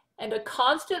 And a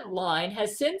constant line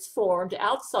has since formed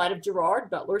outside of Gerard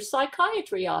Butler's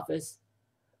psychiatry office.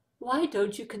 Why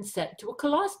don't you consent to a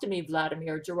colostomy,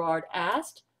 Vladimir? Gerard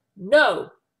asked. No,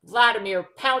 Vladimir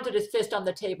pounded his fist on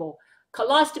the table.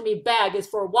 Colostomy bag is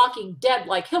for walking dead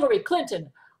like Hillary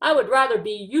Clinton. I would rather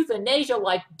be euthanasia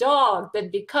like dog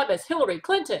than become as Hillary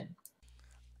Clinton.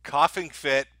 Coughing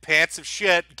fit, pants of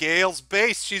shit, Gail's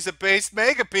base. She's a base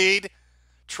megapede.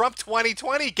 Trump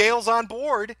 2020, Gail's on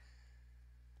board.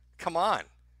 Come on.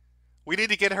 We need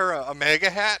to get her a MAGA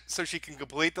hat so she can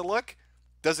complete the look.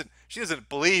 She doesn't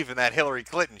believe in that Hillary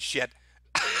Clinton shit.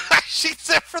 She's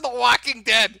there for The Walking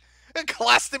Dead. A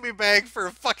colostomy bag for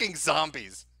fucking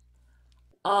zombies.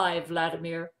 Aye,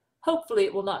 Vladimir. Hopefully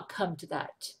it will not come to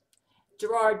that.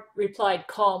 Gerard replied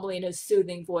calmly in his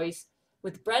soothing voice.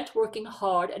 With Brent working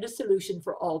hard at a solution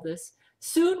for all this,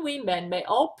 soon we men may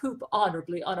all poop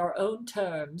honorably on our own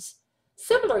terms.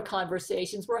 Similar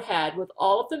conversations were had with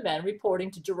all of the men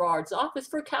reporting to Gerard's office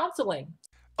for counseling.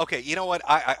 Okay, you know what?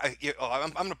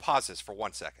 I'm going to pause this for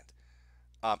 1 second.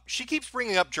 She keeps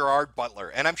bringing up Gerard Butler,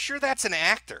 and I'm sure that's an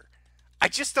actor. I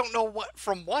just don't know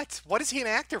from what. What is he an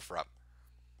actor from?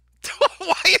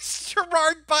 Why is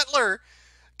Gerard Butler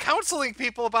counseling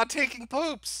people about taking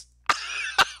poops?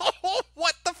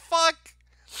 What the fuck?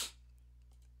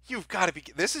 You've got to be...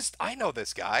 I know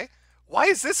this guy. Why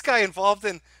is this guy involved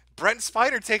in Brent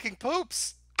Spiner taking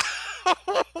poops?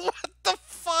 What the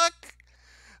fuck?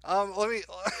 Let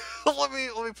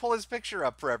me pull his picture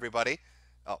up for everybody.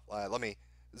 Oh, let me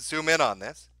zoom in on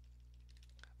this.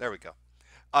 There we go.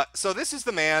 So this is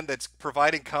the man that's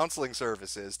providing counseling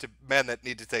services to men that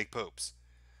need to take poops.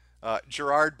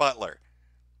 Gerard Butler.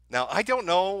 Now, I don't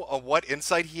know what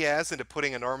insight he has into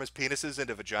putting enormous penises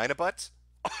into vagina butts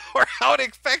or how it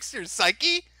affects your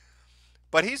psyche,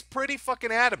 but he's pretty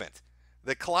fucking adamant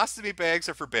that colostomy bags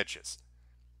are for bitches.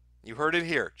 You heard it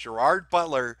here. Gerard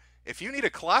Butler, if you need a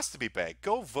colostomy bag,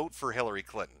 go vote for Hillary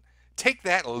Clinton. Take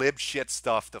that lib shit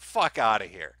stuff the fuck out of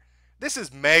here. This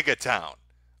is Megatown,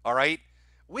 all right?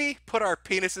 We put our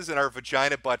penises in our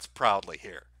vagina butts proudly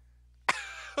here.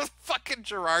 Fucking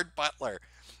Gerard Butler.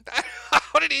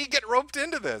 How did he get roped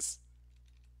into this?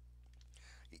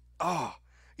 Oh,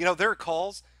 you know, there are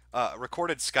calls,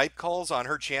 recorded Skype calls on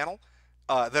her channel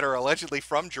that are allegedly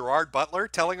from Gerard Butler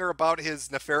telling her about his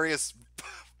nefarious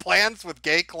plans with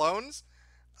gay clones.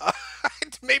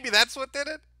 Maybe that's what did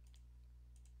it?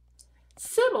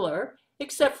 Similar,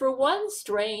 except for one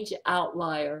strange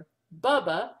outlier,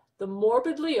 Bubba, the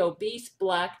morbidly obese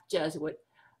black Jesuit.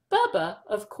 Bubba,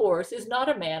 of course, is not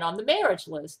a man on the marriage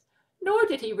list, nor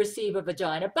did he receive a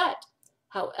vagina butt.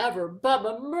 However,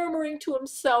 Bubba, murmuring to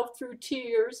himself through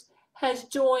tears, has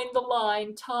joined the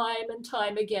line time and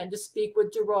time again to speak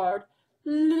with Gerard.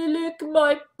 Lick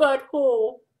my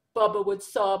butthole, Bubba would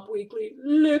sob weakly.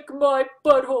 Lick my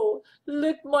butthole,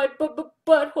 lick my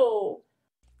butthole.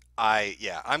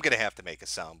 I'm going to have to make a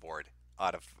soundboard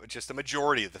out of just a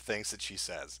majority of the things that she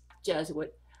says.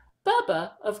 Jesuit.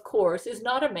 Bubba, of course, is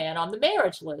not a man on the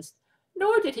marriage list,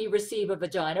 nor did he receive a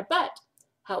vagina butt.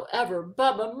 However,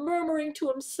 Bubba, murmuring to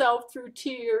himself through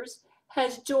tears,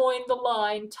 has joined the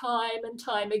line time and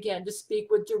time again to speak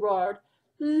with Gerard.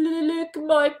 Lick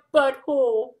my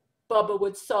butthole, Bubba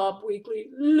would sob weakly.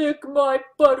 Lick my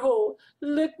butthole,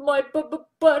 lick my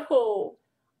butthole.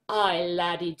 Aye,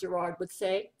 laddie, Gerard would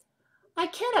say. I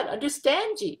cannot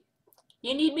understand ye.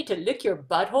 You need me to lick your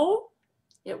butthole?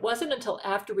 It wasn't until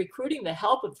after recruiting the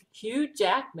help of Hugh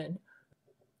Jackman.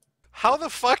 How the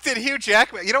fuck did Hugh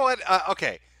Jackman... You know what?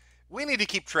 Okay, we need to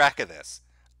keep track of this.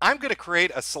 I'm going to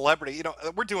create a celebrity... You know,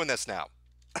 we're doing this now.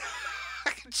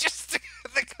 Just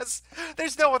because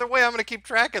there's no other way I'm going to keep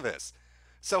track of this.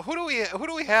 So who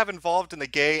do we have involved in the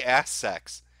gay ass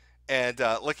sex and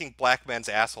licking black men's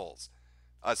assholes?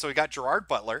 So we got Gerard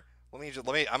Butler.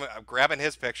 I'm grabbing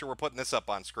his picture. We're putting this up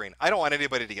on screen. I don't want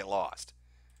anybody to get lost.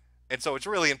 And so it's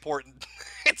really important.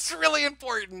 It's really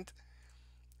important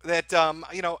that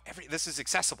you know, this is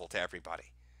accessible to everybody.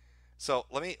 So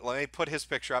let me put his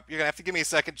picture up. You're gonna have to give me a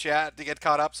second, chat, to get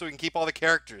caught up so we can keep all the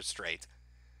characters straight.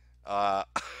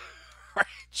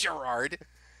 Gerard.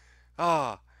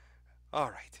 Oh, all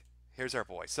right. Here's our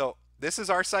boy. So this is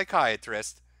our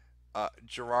psychiatrist,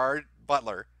 Gerard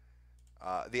Butler,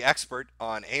 the expert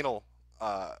on anal.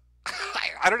 I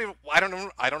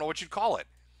don't know what you'd call it.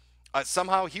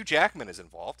 Somehow Hugh Jackman is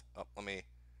involved. Oh, let me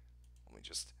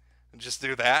just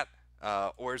do that.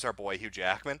 Where's our boy Hugh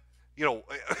Jackman? You know,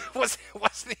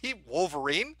 wasn't he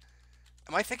Wolverine?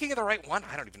 Am I thinking of the right one?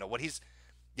 I don't even know what he's.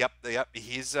 Yep,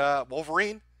 he's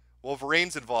Wolverine.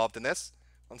 Wolverine's involved in this.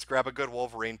 Let's grab a good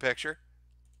Wolverine picture.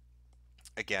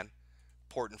 Again,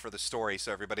 important for the story,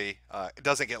 so everybody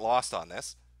doesn't get lost on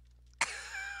this.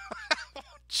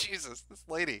 Jesus, this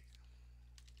lady.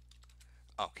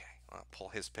 Okay, I'll pull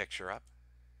his picture up.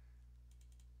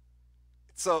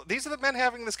 So these are the men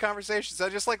having this conversation. So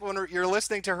just like when you're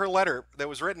listening to her letter that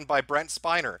was written by Brent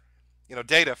Spiner, you know,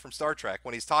 Data from Star Trek,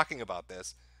 when he's talking about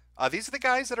this, these are the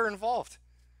guys that are involved.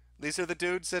 These are the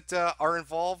dudes that are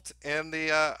involved in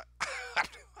the, I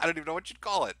don't even know what you'd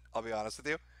call it, I'll be honest with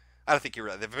you. I don't think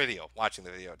you're the video, watching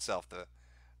the video itself,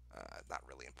 not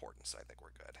really important, so I think we're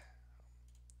good.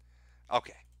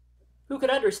 Okay. Who could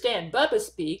understand Bubba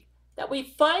speak, that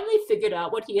we finally figured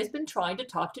out what he has been trying to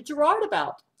talk to Gerard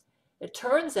about. It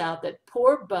turns out that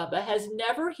poor Bubba has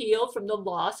never healed from the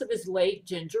loss of his late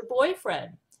ginger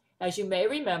boyfriend. As you may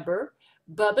remember,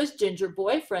 Bubba's ginger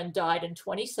boyfriend died in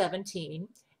 2017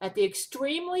 at the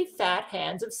extremely fat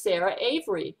hands of Sarah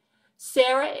Avery.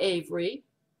 Sarah Avery,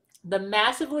 the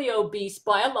massively obese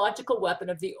biological weapon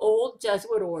of the old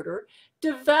Jesuit order,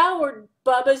 devoured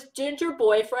Bubba's ginger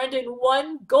boyfriend in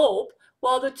one gulp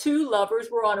while the two lovers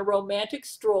were on a romantic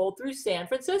stroll through San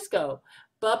Francisco.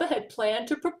 Bubba had planned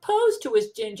to propose to his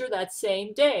ginger that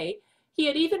same day. He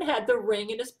had even had the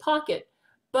ring in his pocket.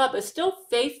 Bubba, still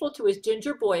faithful to his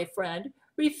ginger boyfriend,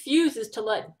 refuses to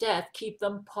let death keep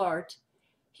them apart.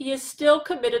 He is still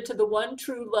committed to the one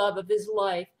true love of his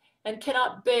life and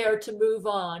cannot bear to move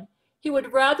on. He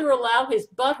would rather allow his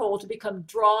butthole to become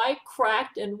dry,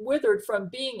 cracked, and withered from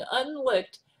being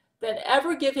unlicked than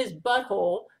ever give his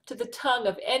butthole to the tongue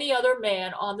of any other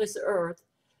man on this earth.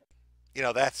 You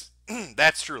know, that's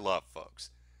that's true love,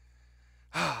 folks.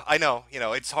 I know,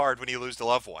 it's hard when you lose a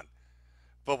loved one.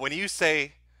 But when you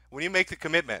make the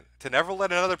commitment to never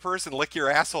let another person lick your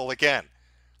asshole again,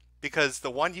 because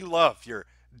the one you love, your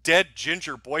dead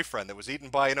ginger boyfriend that was eaten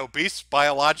by an obese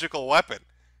biological weapon,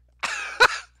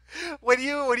 when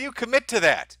you commit to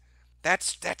that,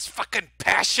 that's fucking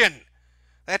passion.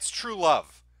 That's true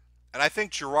love. And I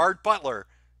think Gerard Butler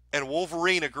and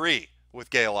Wolverine agree with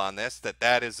Gail on this,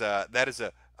 that is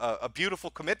a beautiful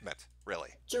commitment,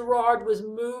 really. Gerard was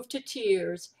moved to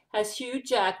tears as Hugh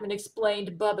Jackman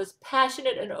explained Bubba's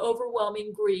passionate and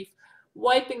overwhelming grief,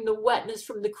 wiping the wetness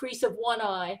from the crease of one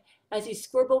eye as he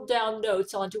scribbled down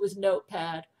notes onto his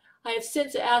notepad. I have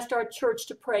since asked our church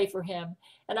to pray for him,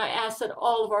 and I ask that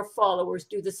all of our followers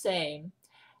do the same.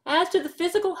 As to the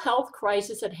physical health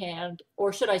crisis at hand,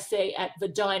 or should I say at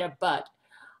vagina butt,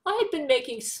 I had been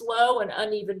making slow and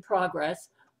uneven progress.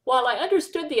 While I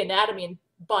understood the anatomy and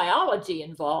biology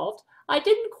involved, I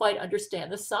didn't quite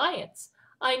understand the science.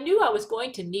 I knew I was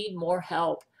going to need more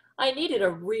help. I needed a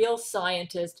real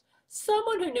scientist,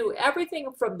 someone who knew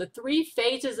everything from the 3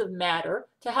 phases of matter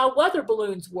to how weather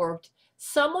balloons worked,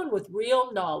 someone with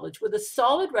real knowledge, with a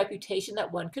solid reputation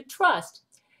that one could trust.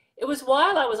 It was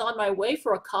while I was on my way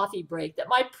for a coffee break that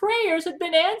my prayers had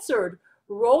been answered.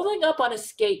 Rolling up on a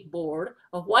skateboard,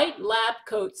 a white lab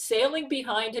coat sailing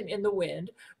behind him in the wind,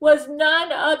 was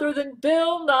none other than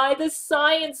Bill Nye the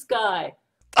Science Guy.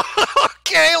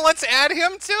 Okay, let's add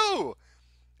him too.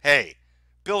 Hey,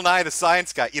 Bill Nye the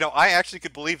Science Guy. I actually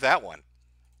could believe that one.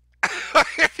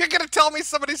 If you're going to tell me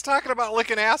somebody's talking about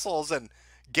licking assholes and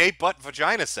gay butt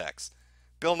vagina sex,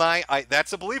 Bill Nye,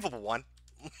 that's a believable one.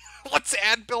 Let's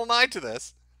add Bill Nye to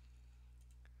this.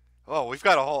 Oh, we've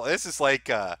got a whole... This is like...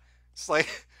 It's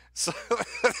like, so,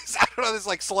 I don't know, this is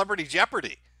like Celebrity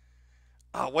Jeopardy.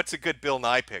 What's a good Bill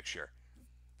Nye picture?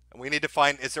 And we need to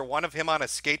find, is there one of him on a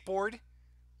skateboard?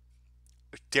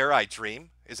 Dare I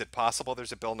dream? Is it possible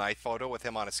there's a Bill Nye photo with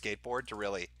him on a skateboard to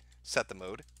really set the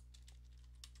mood?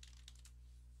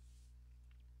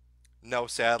 No,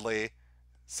 sadly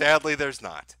there's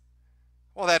not.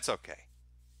 Well, that's okay.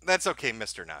 That's okay,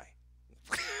 Mr. Nye.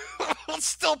 We'll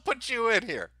still put you in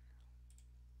here.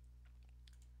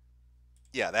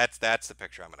 Yeah, that's the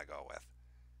picture I'm going to go with.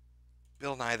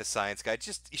 Bill Nye the Science Guy.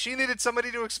 She needed somebody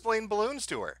to explain balloons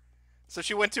to her. So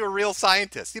she went to a real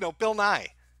scientist. Bill Nye.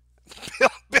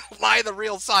 Bill Nye the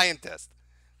real scientist.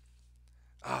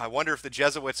 Oh, I wonder if the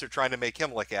Jesuits are trying to make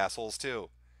him lick assholes too.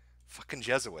 Fucking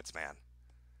Jesuits, man.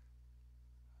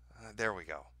 There we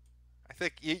go. I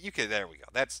think you could. There we go.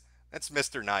 That's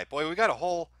Mr. Nye. Boy, we got a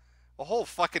whole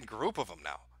fucking group of them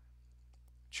now.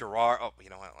 Gerard. Oh, you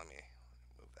know what? Let me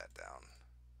move that down.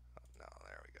 No,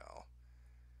 there we go.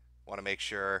 Want to make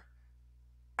sure.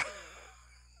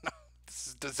 No, this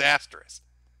is disastrous.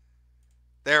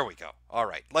 There we go. All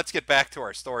right, let's get back to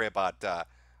our story about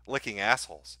licking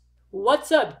assholes.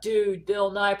 "What's up, dude?" Bill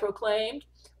Nye proclaimed.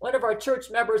 One of our church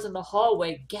members in the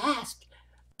hallway gasped.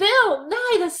 "Bill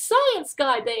Nye the Science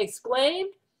Guy!" they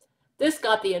exclaimed. This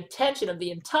got the attention of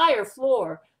the entire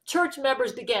floor. Church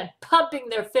members began pumping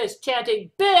their fists,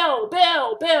 chanting, "Bill,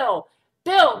 Bill, Bill!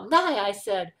 Bill Nye," I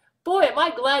said. "Boy, am I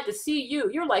glad to see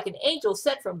you. You're like an angel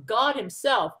sent from God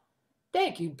himself."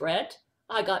 "Thank you, Brent.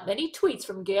 I got many tweets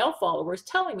from Gail followers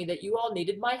telling me that you all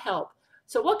needed my help.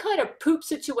 So what kind of poop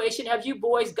situation have you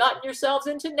boys gotten yourselves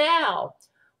into now?"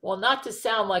 Well, not to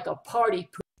sound like a party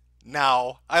poop.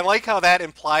 Now, I like how that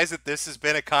implies that this has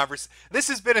been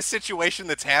a situation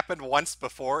that's happened once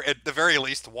before, at the very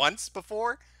least once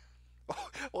before.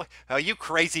 Oh, you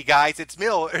crazy guys, it's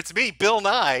me, Bill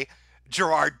Nye,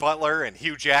 Gerard Butler, and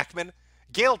Hugh Jackman.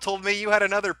 Gail told me you had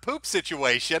another poop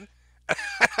situation.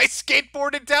 I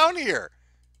skateboarded down here.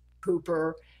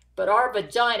 Pooper. But our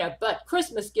vagina butt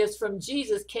Christmas gifts from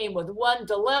Jesus came with one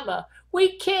dilemma.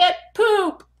 We can't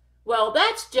poop. Well,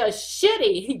 that's just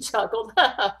shitty, he chuckled.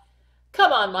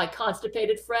 Come on, my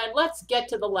constipated friend, let's get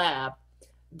to the lab.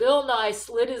 Bill Nye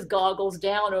slid his goggles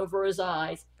down over his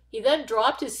eyes. He then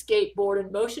dropped his skateboard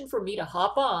and motioned for me to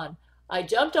hop on. I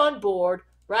jumped on board,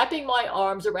 wrapping my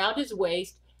arms around his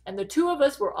waist, and the two of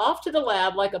us were off to the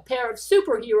lab like a pair of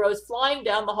superheroes flying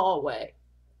down the hallway.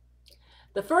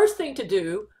 The first thing to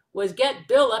do was get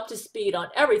Bill up to speed on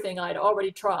everything I'd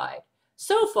already tried.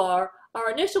 So far, our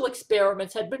initial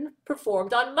experiments had been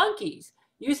performed on monkeys.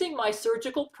 Using my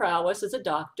surgical prowess as a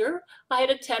doctor, I had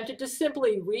attempted to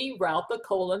simply reroute the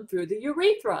colon through the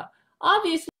urethra.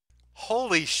 Obviously,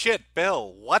 Holy shit,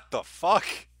 Bill, what the fuck?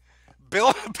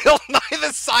 Bill Nye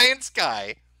the Science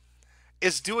Guy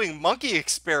is doing monkey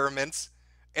experiments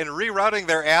and rerouting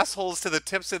their assholes to the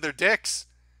tips of their dicks.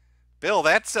 Bill,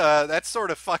 that's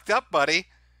sort of fucked up, buddy.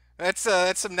 That's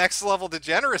some next level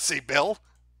degeneracy, Bill.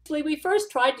 we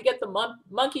first tried to get the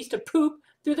monkeys to poop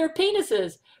through their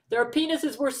penises. Their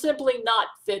penises were simply not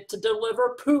fit to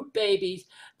deliver poop babies.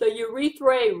 The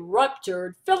urethrae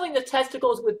ruptured, filling the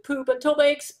testicles with poop until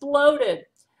they exploded.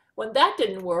 When that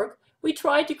didn't work, we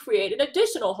tried to create an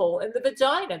additional hole in the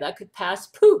vagina that could pass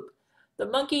poop. The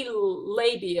monkey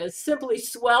labia simply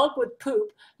swelled with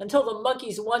poop until the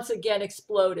monkeys once again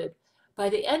exploded. By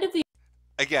the end of the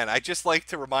Again, I just like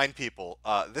to remind people,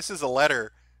 this is a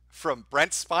letter from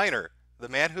Brent Spiner, the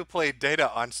man who played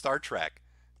Data on Star Trek,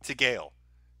 to Gail,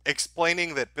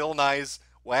 explaining that Bill Nye's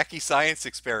wacky science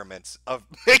experiments of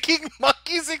making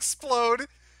monkeys explode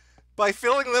by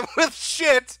filling them with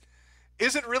shit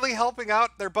isn't really helping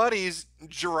out their buddies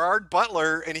Gerard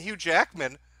Butler and Hugh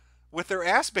Jackman with their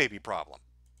ass baby problem.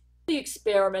 The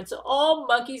experiments, all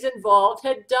monkeys involved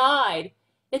had died.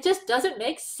 It just doesn't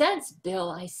make sense, Bill,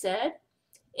 I said.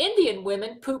 Indian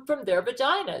women poop from their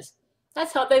vaginas.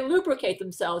 That's how they lubricate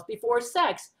themselves before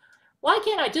sex. Why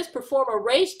can't I just perform a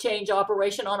race change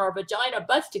operation on our vagina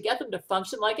butts to get them to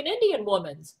function like an Indian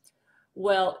woman's?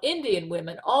 Well, Indian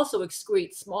women also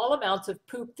excrete small amounts of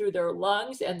poop through their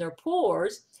lungs and their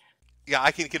pores. Yeah,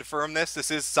 I can confirm this.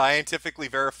 This is scientifically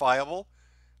verifiable.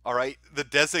 All right, the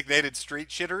designated street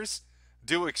shitters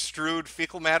do extrude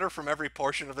fecal matter from every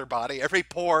portion of their body, every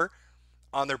pore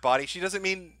on their body. She doesn't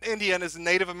mean Indian as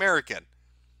Native American.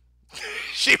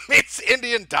 She means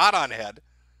Indian dot on head.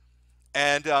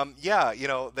 And yeah, you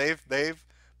know, they've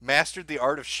mastered the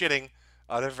art of shitting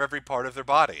out of every part of their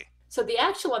body. So the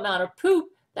actual amount of poop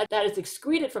that is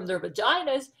excreted from their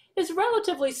vaginas is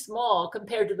relatively small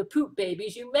compared to the poop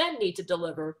babies you men need to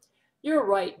deliver. You're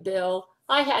right, Bill.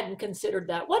 I hadn't considered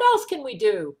that. What else can we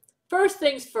do? First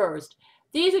things first.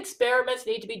 These experiments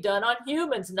need to be done on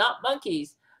humans, not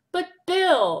monkeys. But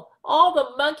Bill, all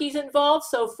the monkeys involved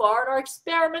so far in our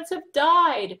experiments have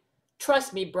died.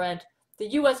 Trust me, Brent, the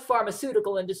U.S.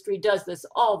 pharmaceutical industry does this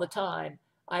all the time.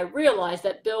 I realized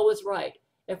that Bill was right.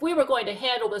 If we were going to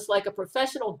handle this like a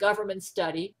professional government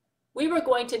study, we were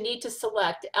going to need to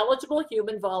select eligible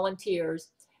human volunteers.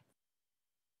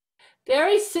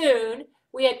 Very soon,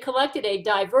 we had collected a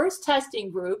diverse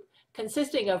testing group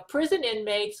consisting of prison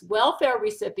inmates, welfare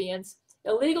recipients,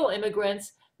 illegal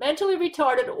immigrants, mentally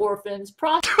retarded orphans,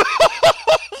 What?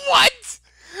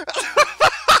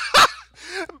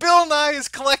 Bill Nye is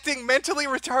collecting mentally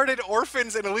retarded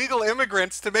orphans and illegal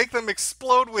immigrants to make them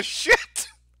explode with shit.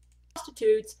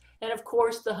 prostitutes, and of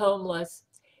course the homeless.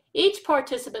 Each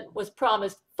participant was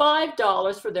promised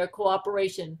 $5 for their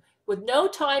cooperation. With no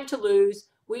time to lose,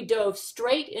 we dove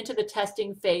straight into the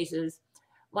testing phases.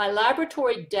 My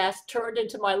laboratory desk turned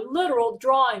into my literal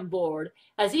drawing board.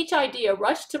 As each idea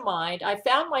rushed to mind, I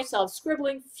found myself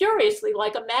scribbling furiously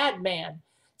like a madman.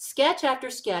 Sketch after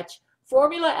sketch,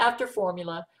 formula after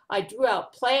formula, I drew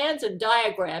out plans and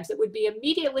diagrams that would be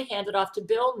immediately handed off to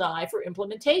Bill Nye for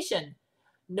implementation.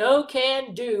 No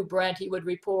can do, Brent, he would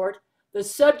report. The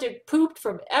subject pooped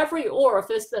from every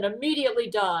orifice, then immediately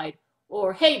died.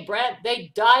 Or, hey, Brent,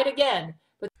 they died again.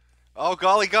 But Oh,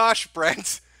 golly gosh,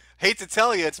 Brent. Hate to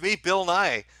tell you, it's me, Bill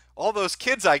Nye. All those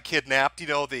kids I kidnapped, you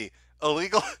know, the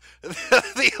illegal,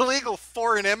 the illegal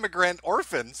foreign immigrant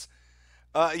orphans,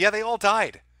 yeah, they all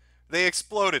died. They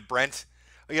exploded, Brent.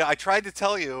 Yeah, I tried to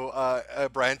tell you,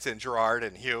 Brent and Gerard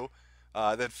and Hugh,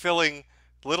 that filling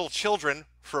little children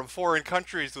from foreign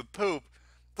countries with poop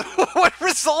would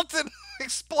result in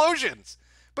explosions.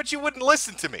 But you wouldn't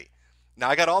listen to me. Now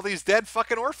I got all these dead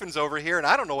fucking orphans over here, and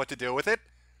I don't know what to do with it.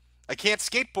 I can't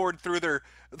skateboard through the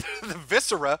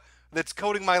viscera that's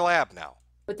coating my lab now.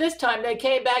 But this time they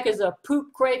came back as a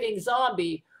poop-craving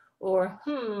zombie. Or,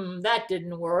 that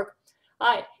didn't work.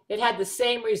 It had the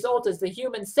same result as the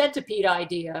human centipede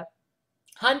idea.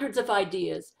 Hundreds of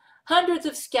ideas, hundreds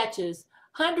of sketches,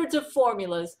 hundreds of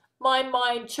formulas. My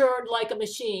mind churned like a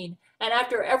machine, and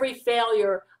after every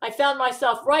failure, I found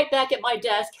myself right back at my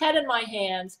desk, head in my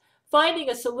hands. Finding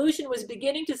a solution was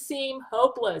beginning to seem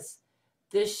hopeless.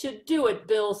 This should do it,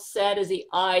 Bill said as he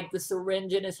eyed the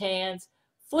syringe in his hands,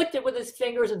 flicked it with his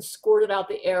fingers and squirted out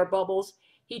the air bubbles.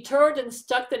 He turned and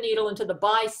stuck the needle into the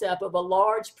bicep of a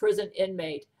large prison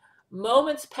inmate.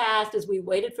 Moments passed as we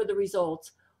waited for the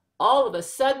results. All of a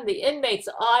sudden, the inmate's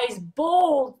eyes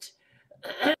bulged,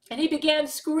 and he began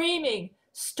screaming.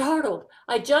 Startled,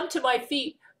 I jumped to my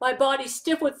feet, my body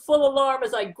stiff with full alarm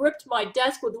as I gripped my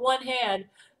desk with one hand.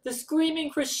 The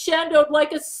screaming crescendoed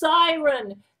like a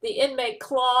siren. The inmate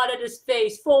clawed at his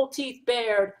face, full teeth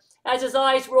bared. As his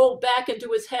eyes rolled back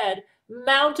into his head,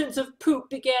 mountains of poop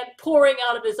began pouring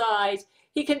out of his eyes.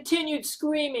 He continued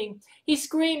screaming. He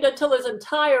screamed until his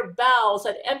entire bowels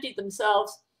had emptied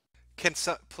themselves.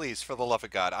 Please, for the love of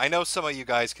God, I know some of you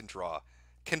guys can draw.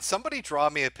 Can somebody draw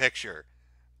me a picture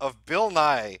of Bill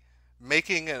Nye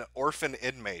making an orphan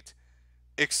inmate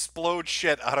explode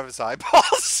shit out of his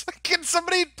eyeballs? Can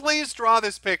somebody please draw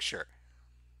this picture?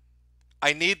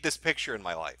 I need this picture in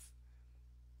my life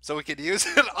so we can use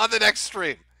it on the next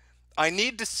stream. I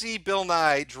need to see Bill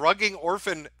Nye drugging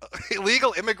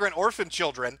illegal immigrant orphan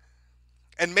children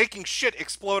and making shit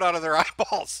explode out of their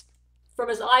eyeballs. From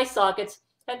his eye sockets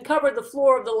and covered the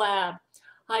floor of the lab.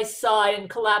 I sighed and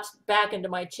collapsed back into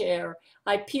my chair.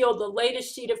 I peeled the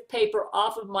latest sheet of paper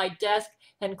off of my desk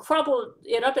and crumpled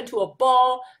it up into a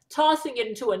ball, tossing it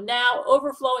into a now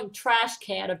overflowing trash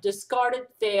can of discarded,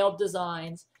 failed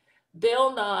designs.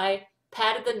 Bill Nye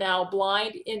patted the now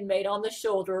blind inmate on the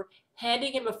shoulder,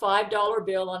 handing him a $5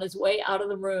 bill on his way out of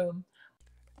the room.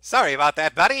 Sorry about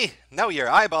that, buddy. Know your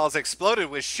eyeballs exploded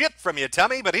with shit from your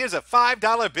tummy, but here's a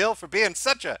 $5 bill for being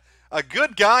such a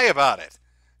good guy about it.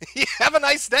 Have a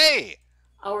nice day.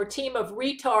 Our team of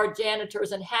retard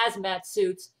janitors in hazmat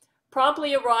suits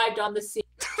promptly arrived on the scene.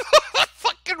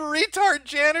 Fucking retard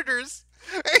janitors.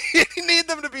 You need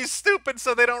them to be stupid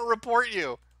so they don't report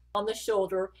you. On the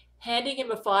shoulder, handing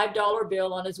him a $5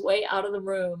 bill on his way out of the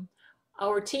room.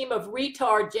 Our team of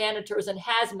retard janitors in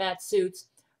hazmat suits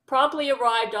promptly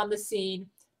arrived on the scene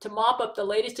to mop up the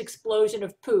latest explosion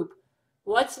of poop.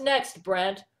 What's next,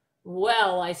 Brent?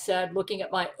 Well, I said, looking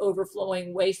at my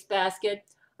overflowing wastebasket,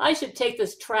 I should take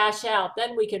this trash out,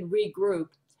 then we can regroup.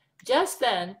 Just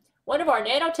then, one of our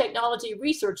nanotechnology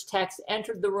research techs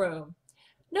entered the room.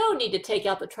 No need to take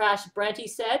out the trash, Brent, he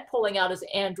said, pulling out his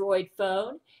Android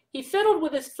phone. He fiddled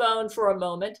with his phone for a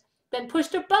moment, then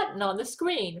pushed a button on the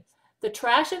screen. The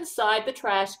trash inside the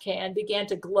trash can began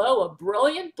to glow a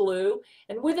brilliant blue,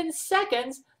 and within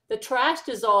seconds, the trash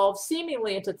dissolved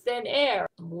seemingly into thin air.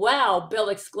 Wow, Bill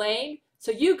exclaimed.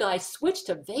 So you guys switched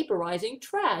to vaporizing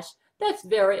trash. That's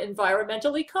very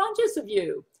environmentally conscious of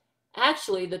you.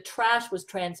 Actually, the trash was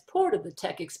transported, the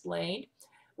tech explained.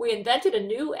 We invented a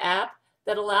new app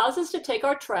that allows us to take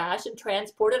our trash and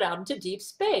transport it out into deep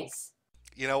space.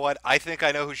 You know what? I think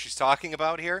I know who she's talking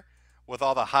about here with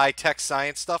all the high-tech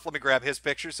science stuff. Let me grab his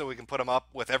picture so we can put him up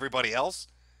with everybody else.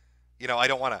 You know, I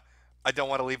don't want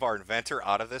to leave our inventor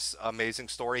out of this amazing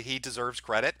story. He deserves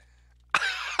credit.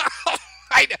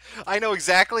 I know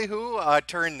exactly who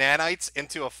turned nanites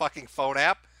into a fucking phone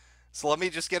app. So let me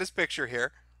just get his picture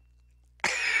here.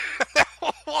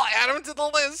 We'll add him to the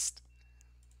list.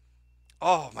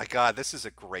 Oh my God, this is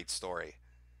a great story.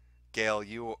 Gail,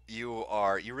 you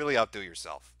really outdo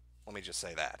yourself. Let me just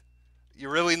say that. You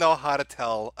really know how to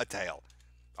tell a tale.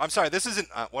 I'm sorry, this isn't,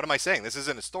 what am I saying? This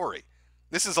isn't a story.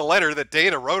 This is a letter that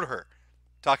Data wrote her,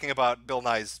 talking about Bill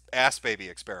Nye's ass baby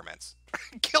experiments.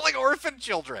 Killing orphan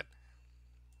children.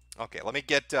 Okay, let me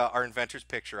get our inventor's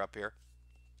picture up here.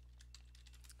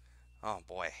 Oh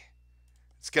boy.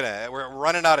 We're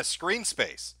running out of screen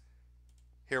space.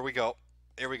 Here we go.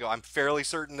 Here we go. I'm fairly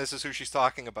certain this is who she's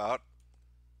talking about.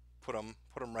 Put him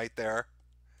right there.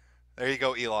 There you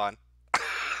go, Elon.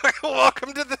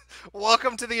 welcome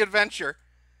to the adventure.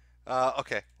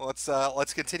 Okay,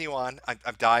 let's continue on.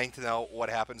 I'm dying to know what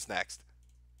happens next.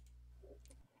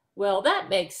 Well, that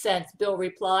makes sense, Bill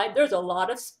replied. There's a lot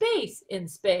of space in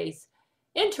space.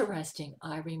 Interesting,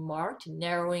 I remarked,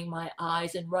 narrowing my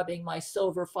eyes and rubbing my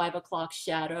silver 5 o'clock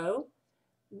shadow.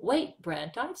 Wait,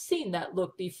 Brent, I've seen that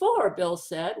look before, Bill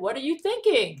said. What are you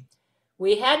thinking?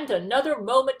 We hadn't another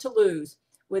moment to lose.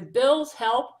 With Bill's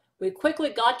help, we quickly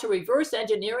got to reverse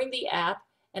engineering the app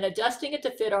and adjusting it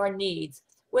to fit our needs.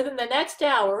 Within the next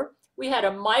hour, we had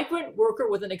a migrant worker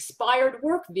with an expired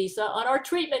work visa on our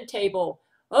treatment table.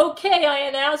 Okay, I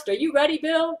announced. Are you ready,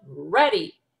 Bill?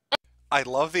 Ready. I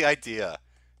love the idea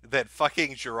that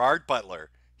fucking Gerard Butler,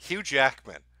 Hugh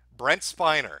Jackman, Brent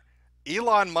Spiner,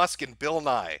 Elon Musk, and Bill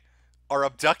Nye are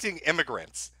abducting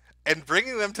immigrants and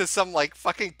bringing them to some like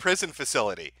fucking prison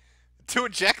facility to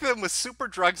inject them with super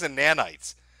drugs and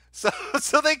nanites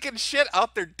so they can shit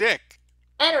out their dick.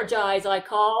 Energize, I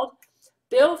called.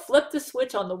 Bill flipped the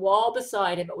switch on the wall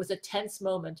beside him. It was a tense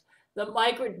moment. The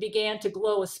migrant began to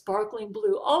glow a sparkling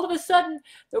blue. All of a sudden,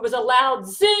 there was a loud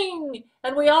zing,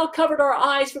 and we all covered our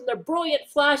eyes from the brilliant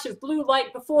flash of blue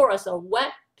light before us, a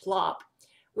wet plop.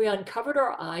 We uncovered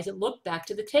our eyes and looked back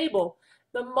to the table.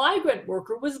 The migrant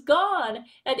worker was gone,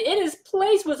 and in his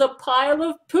place was a pile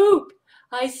of poop.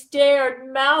 I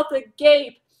stared, mouth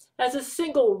agape, as a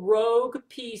single rogue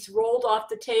piece rolled off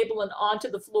the table and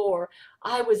onto the floor.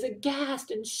 I was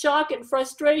aghast in shock and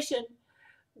frustration.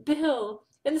 Bill,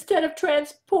 instead of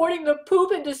transporting the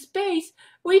poop into space,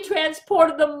 we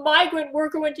transported the migrant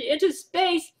worker into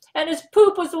space, and his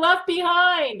poop was left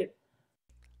behind.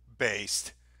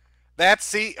 Based.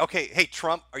 See, okay, hey,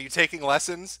 Trump, are you taking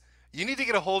lessons? You need to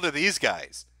get a hold of these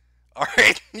guys. All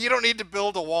right? You don't need to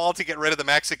build a wall to get rid of the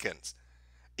Mexicans.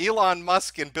 Elon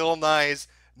Musk and Bill Nye's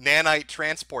nanite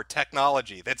transport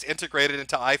technology that's integrated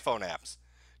into iPhone apps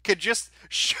could just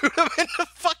shoot them into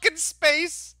fucking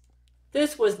space.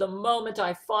 This was the moment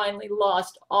I finally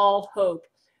lost all hope.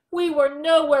 We were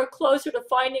nowhere closer to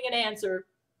finding an answer.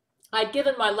 I'd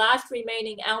given my last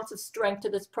remaining ounce of strength to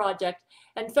this project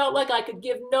and felt like I could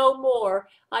give no more.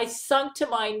 I sunk to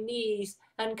my knees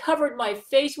and covered my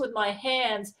face with my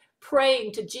hands,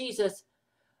 praying to Jesus.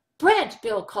 Brent,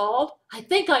 Bill called. I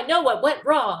think I know what went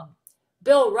wrong.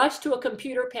 Bill rushed to a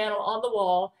computer panel on the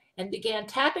wall and began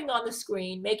tapping on the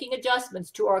screen, making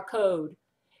adjustments to our code.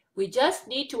 We just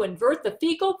need to invert the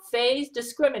fecal phase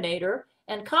discriminator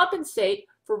and compensate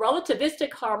for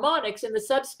relativistic harmonics in the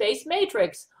subspace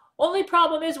matrix. Only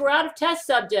problem is we're out of test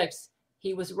subjects.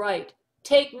 He was right.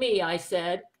 Take me, I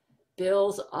said.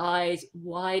 Bill's eyes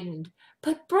widened.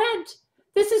 But Brent,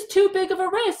 this is too big of a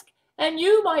risk. And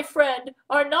you, my friend,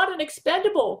 are not an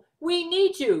expendable. We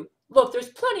need you. Look, there's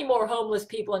plenty more homeless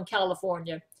people in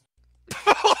California.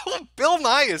 Bill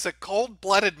Nye is a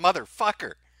cold-blooded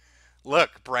motherfucker.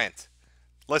 Look, Brent,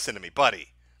 listen to me, buddy.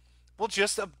 We'll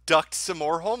just abduct some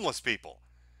more homeless people.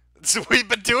 So we've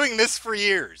been doing this for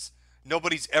years.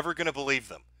 Nobody's ever going to believe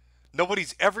them.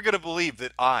 Nobody's ever going to believe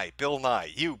that I, Bill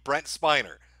Nye, you, Brent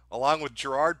Spiner, along with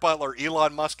Gerard Butler,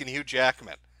 Elon Musk, and Hugh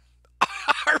Jackman,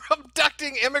 are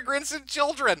abducting immigrants and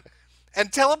children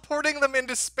and teleporting them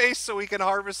into space so we can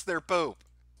harvest their poop.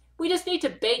 We just need to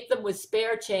bait them with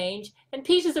spare change and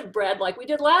pieces of bread like we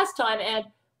did last time, and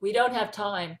we don't have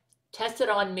time. Test it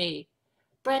on me.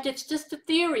 Brent, it's just a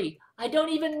theory. I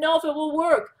don't even know if it will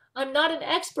work. I'm not an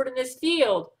expert in this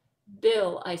field.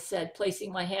 Bill, I said,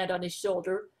 placing my hand on his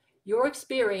shoulder, your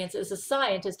experience as a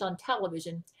scientist on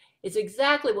television is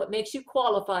exactly what makes you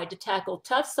qualified to tackle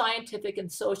tough scientific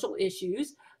and social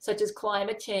issues, such as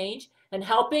climate change and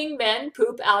helping men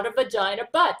poop out of vagina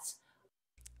butts.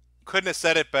 Couldn't have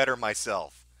said it better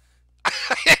myself.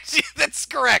 That's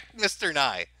correct, Mr.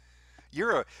 Nye.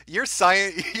 Your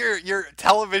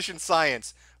television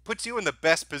science puts you in the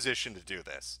best position to do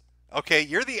this. Okay,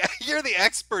 you're the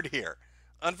expert here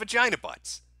on vagina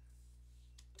butts.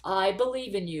 I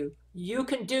believe in you. You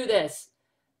can do this.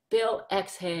 Bill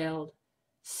exhaled,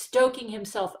 stoking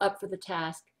himself up for the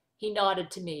task. He nodded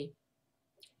to me.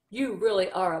 You really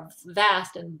are a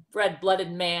vast and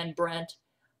red-blooded man, Brent.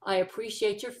 I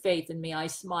appreciate your faith in me, I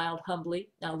smiled humbly.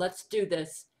 Now let's do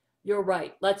this. You're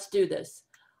right, let's do this.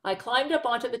 I climbed up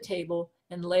onto the table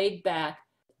and laid back.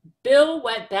 Bill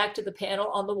went back to the panel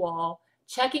on the wall,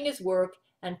 checking his work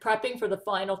and prepping for the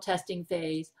final testing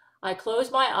phase. I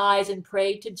closed my eyes and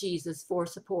prayed to Jesus for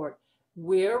support.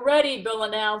 We're ready, Bill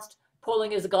announced,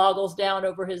 pulling his goggles down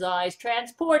over his eyes,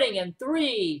 transporting in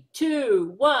 3,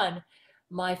 2, 1.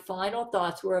 My final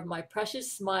thoughts were of my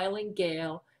precious smiling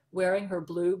Gail wearing her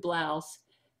blue blouse.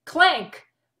 Clank!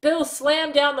 Bill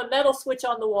slammed down the metal switch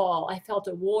on the wall. I felt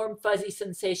a warm, fuzzy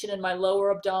sensation in my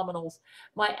lower abdominals.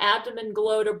 My abdomen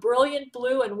glowed a brilliant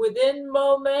blue, and within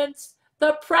moments,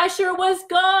 the pressure was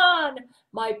gone.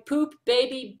 My poop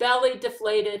baby belly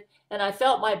deflated, and I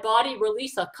felt my body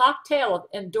release a cocktail of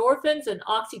endorphins and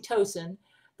oxytocin,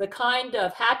 the kind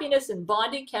of happiness and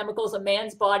bonding chemicals a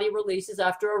man's body releases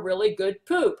after a really good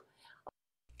poop.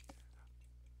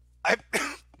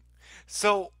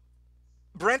 So,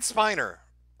 Brent Spiner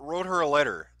wrote her a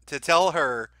letter to tell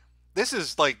her This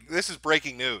is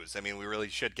breaking news. I mean, we really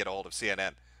should get a hold of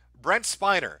CNN. Brent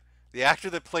Spiner, the actor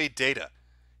that played Data,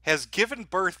 has given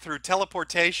birth through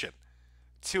teleportation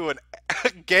to a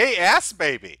gay ass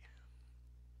baby.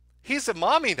 He's a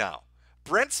mommy now.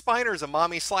 Brent Spiner's a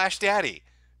mommy/daddy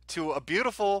to a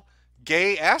beautiful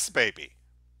gay ass baby.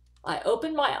 I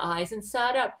opened my eyes and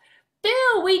sat up.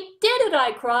 Bill, we did it,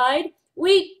 I cried.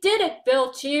 We did it,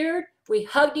 Bill cheered. We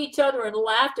hugged each other and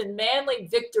laughed in manly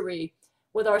victory.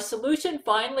 With our solution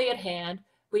finally at hand,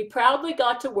 we proudly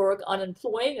got to work on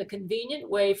employing a convenient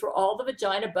way for all the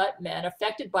vagina butt men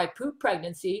affected by poop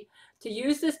pregnancy to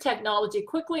use this technology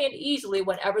quickly and easily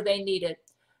whenever they need it.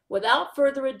 Without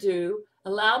further ado,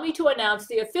 allow me to announce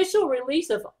the official release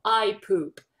of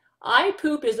iPoop.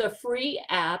 iPoop is a free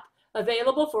app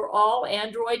available for all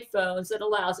Android phones that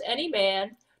allows any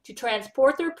man to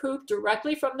transport their poop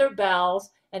directly from their bowels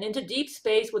and into deep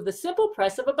space with the simple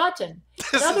press of a button.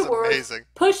 In other words, amazing.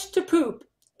 Push to poop,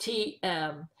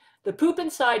 TM. The poop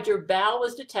inside your bowel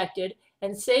is detected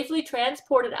and safely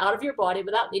transported out of your body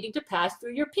without needing to pass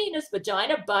through your penis,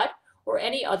 vagina, butt, or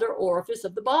any other orifice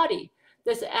of the body.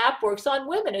 This app works on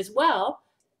women as well,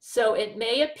 so it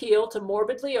may appeal to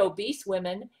morbidly obese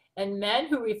women and men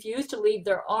who refuse to leave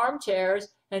their armchairs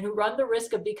and who run the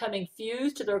risk of becoming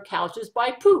fused to their couches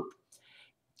by poop.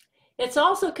 It's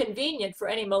also convenient for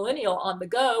any millennial on the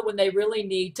go when they really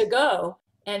need to go,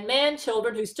 and man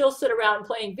children who still sit around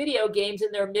playing video games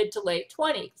in their mid to late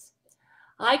 20s.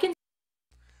 I can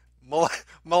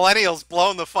Millennials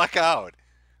blown the fuck out.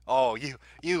 Oh,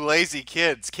 you lazy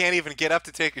kids can't even get up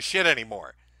to take a shit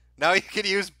anymore. Now you can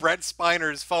use Brent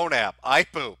Spiner's phone app,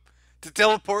 iPoop, to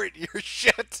teleport your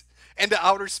shit into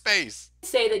outer space.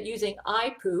 say that using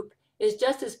iPoop is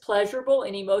just as pleasurable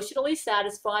and emotionally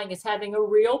satisfying as having a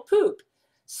real poop.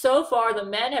 So far, the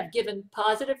men have given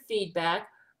positive feedback,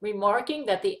 remarking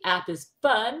that the app is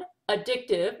fun,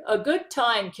 addictive, a good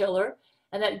time killer,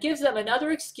 and that gives them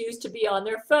another excuse to be on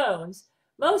their phones.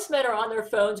 Most men are on their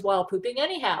phones while pooping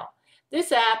anyhow.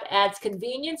 This app adds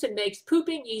convenience and makes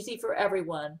pooping easy for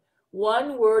everyone.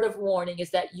 One word of warning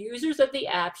is that users of the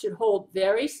app should hold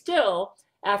very still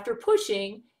after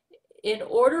pushing in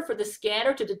order for the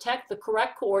scanner to detect the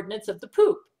correct coordinates of the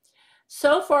poop.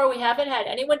 So far, we haven't had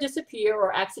anyone disappear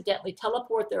or accidentally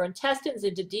teleport their intestines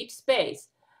into deep space,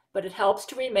 but it helps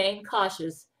to remain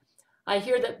cautious. I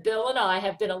hear that Bill and I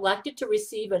have been elected to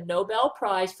receive a Nobel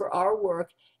Prize for our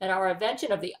work and our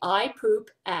invention of the iPoop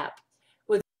app.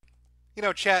 You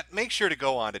know, chat, make sure to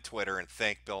go on to Twitter and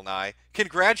thank Bill Nye.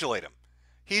 Congratulate him.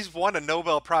 He's won a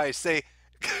Nobel Prize. Say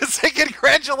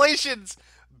congratulations,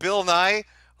 Bill Nye,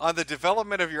 on the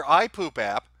development of your iPoop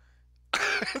app.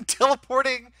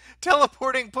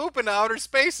 teleporting poop into outer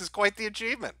space is quite the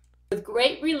achievement. With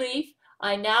great relief,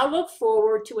 I now look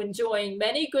forward to enjoying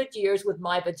many good years with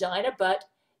my vagina butt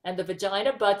and the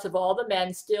vagina butts of all the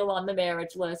men still on the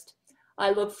marriage list. I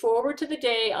look forward to the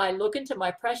day I look into my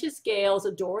precious Gail's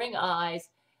adoring eyes,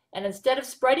 and instead of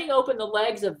spreading open the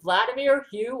legs of Vladimir,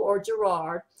 Hugh, or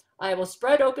Gerard, I will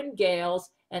spread open Gail's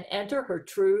and enter her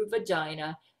true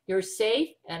vagina. Your safe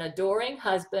and adoring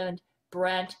husband,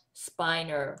 Brent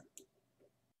Spiner.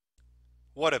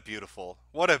 What a beautiful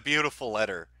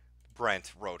letter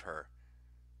Brent wrote her.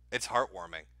 It's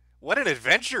heartwarming. What an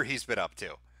adventure he's been up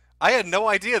to. I had no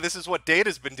idea this is what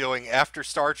Data's been doing after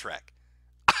Star Trek.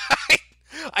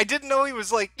 I didn't know he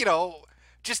was like,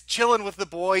 just chilling with the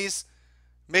boys,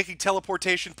 making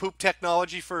teleportation poop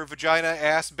technology for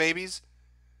vagina-ass babies.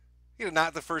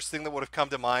 Not the first thing that would have come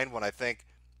to mind when I think,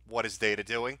 what is Data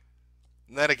doing?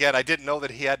 And then again, I didn't know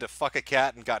that he had to fuck a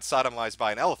cat and got sodomized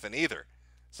by an elephant either.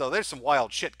 So there's some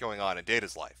wild shit going on in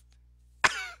Data's life.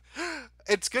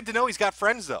 It's good to know he's got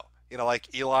friends, though.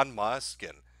 Like Elon Musk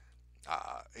and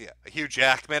Hugh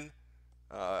Jackman,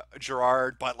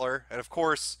 Gerard Butler, and of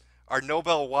course, our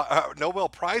Nobel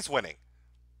Prize-winning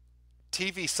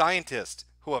TV scientist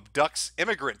who abducts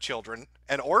immigrant children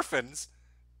and orphans,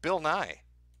 Bill Nye.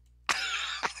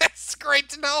 That's great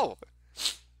to know.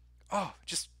 Oh,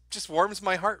 just warms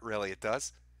my heart, really, it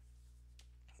does.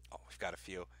 Oh, we've got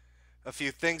a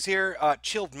few things here.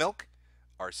 Chilled Milk.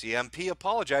 RCMP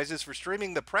apologizes for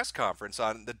streaming the press conference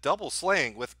on the double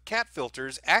slaying with cat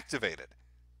filters activated.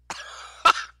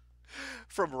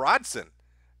 From Rodson.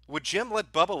 Would Jim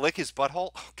let Bubba lick his butthole?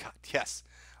 Oh, God, yes.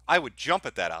 I would jump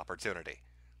at that opportunity.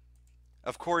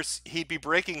 Of course, he'd be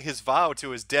breaking his vow to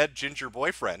his dead ginger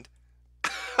boyfriend.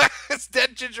 His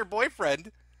dead ginger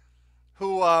boyfriend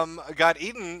who got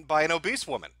eaten by an obese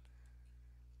woman.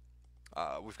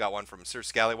 We've got one from Sir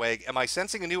Scallywag. Am I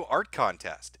sensing a new art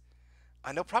contest?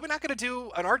 I know, probably not going to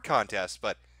do an art contest,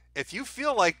 but if you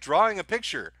feel like drawing a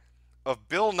picture of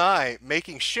Bill Nye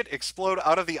making shit explode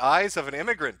out of the eyes of an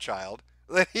immigrant child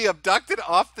that he abducted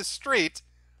off the street,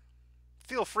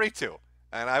 feel free to.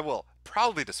 And I will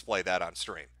proudly display that on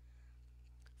stream.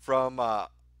 From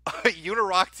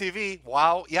Unirock TV.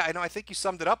 Wow. Yeah, I know. I think you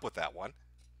summed it up with that one.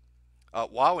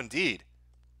 Wow, indeed.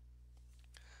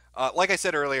 Like I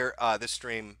said earlier, this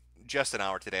stream, just an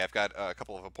hour today. I've got a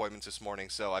couple of appointments this morning,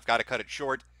 so I've got to cut it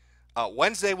short.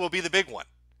 Wednesday will be the big one.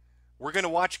 We're going to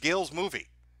watch Gail's movie,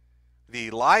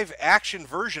 the live action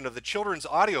version of the children's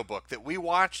audiobook that we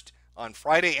watched on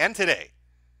Friday and today.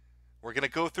 We're going to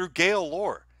go through Gail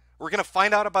lore. We're going to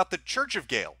find out about the Church of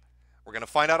Gail. We're going to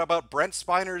find out about Brent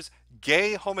Spiner's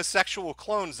gay homosexual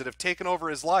clones that have taken over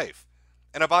his life,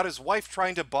 and about his wife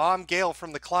trying to bomb Gail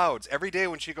from the clouds every day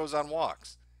when she goes on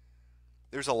walks.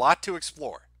 There's a lot to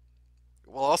explore.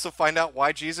 We'll also find out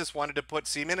why Jesus wanted to put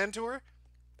semen into her.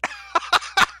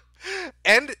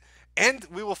 And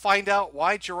we will find out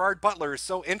why Gerard Butler is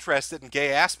so interested in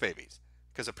gay ass babies.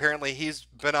 Because apparently he's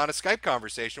been on a Skype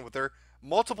conversation with her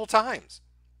multiple times,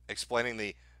 explaining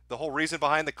the whole reason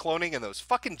behind the cloning and those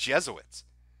fucking Jesuits.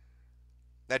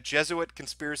 That Jesuit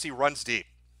conspiracy runs deep.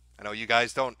 I know you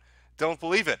guys don't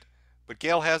believe it, but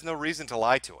Gail has no reason to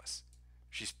lie to us.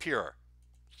 She's pure.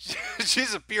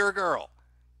 She's a pure girl.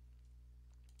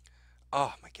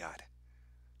 Oh my God.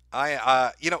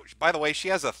 By the way, she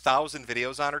has 1,000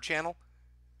 videos on her channel.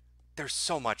 There's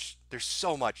so much. There's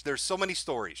so many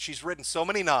stories. She's written so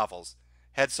many novels,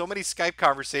 had so many Skype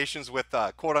conversations with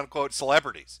quote unquote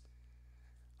celebrities.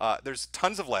 There's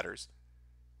tons of letters,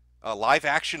 live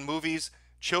action movies,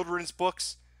 children's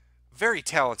books. Very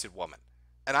talented woman.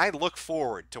 And I look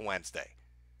forward to Wednesday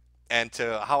and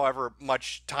to however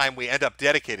much time we end up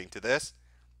dedicating to this.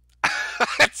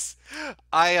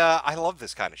 I love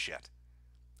this kind of shit.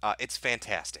 It's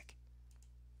fantastic.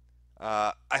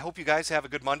 I hope you guys have a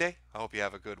good Monday. I hope you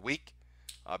have a good week.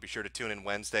 Be sure to tune in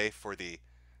Wednesday for the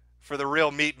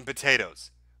real meat and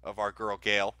potatoes of our girl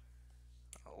Gail.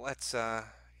 Let's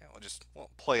we'll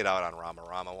play it out on Rama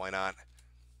Rama. Why not?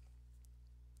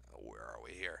 Where are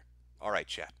we here? All right,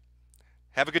 chat.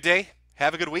 Have a good day.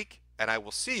 Have a good week, and I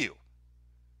will see you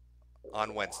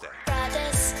on Wednesday.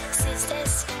 Brothers,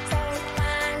 sisters,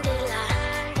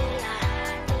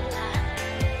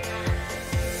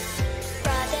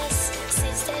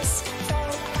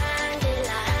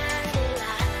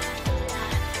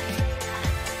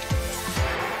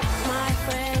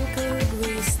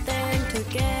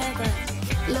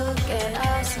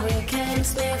 we can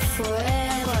stay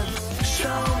forever.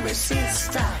 Show me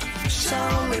sister,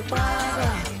 show me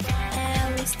brother,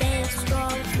 and we stay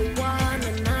strong for one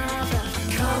another.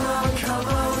 Come on, come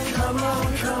on, come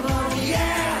on, come on,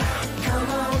 yeah! Come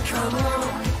on, come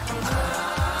on.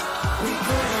 We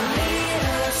gonna lead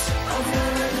us over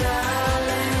the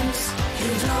islands.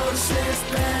 You don't save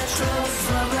petrol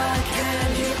from a can.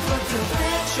 You put the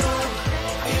petrol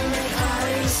in the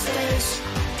hiding space.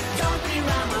 Don't be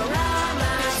Rama Rama,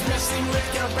 messing with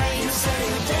your brain. You say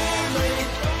you're deadly,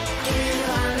 do you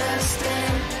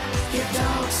understand? You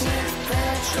don't sniff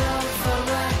petrol from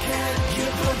a can. You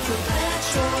put the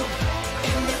petrol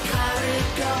in the car it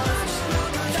goes.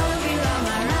 Don't be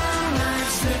Rama Rama,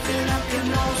 sniffing up your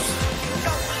nose.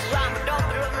 Don't be Rama, don't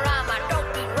be Rama, don't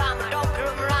be Rama, don't be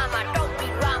Rama, don't be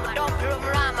Rama, don't be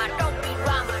Rama, don't be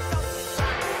Rama.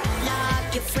 Love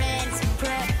your friends,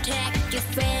 protect your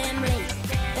family.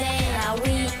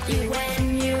 With you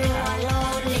when you are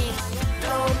lonely.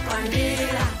 Don't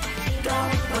bandera,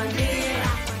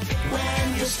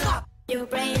 when you stop, your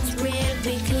brains will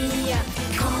be clear.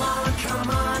 Come on, come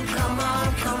on, come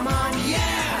on, come on,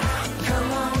 yeah!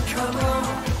 Come on, come on.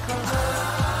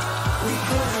 We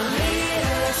gonna lead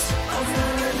us over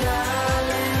the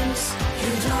islands.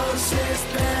 You don't save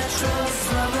petrol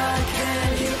from a can.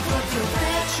 You put the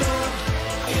petrol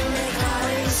in the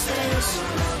hiding space.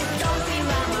 Don't be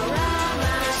Rama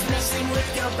Rama, messing with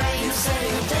your brain. You say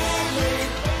you're deadly,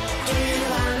 do you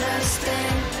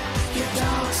understand? You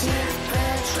don't sniff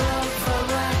petrol from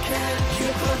a can. You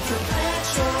put the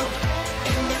petrol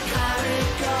in the car it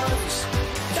goes.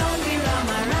 Don't be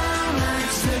Rama Rama,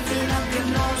 sniffing up your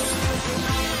nose.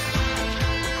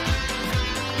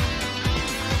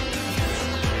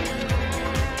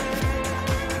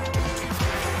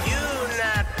 You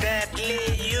not deadly,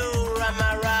 you Rama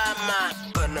Rama.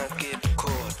 Gonna get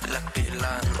caught like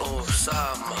Dylan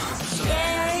Osama.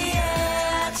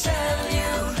 Yeah, I tell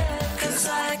you, 'cause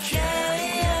I care,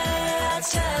 yeah, I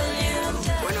tell you.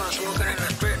 When I was walking in the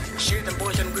street, see the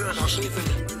boys and girls are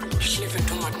sniffing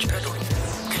too much petrol,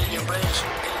 killing your brains.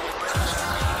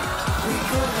 We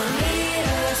gonna lead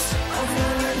us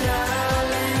over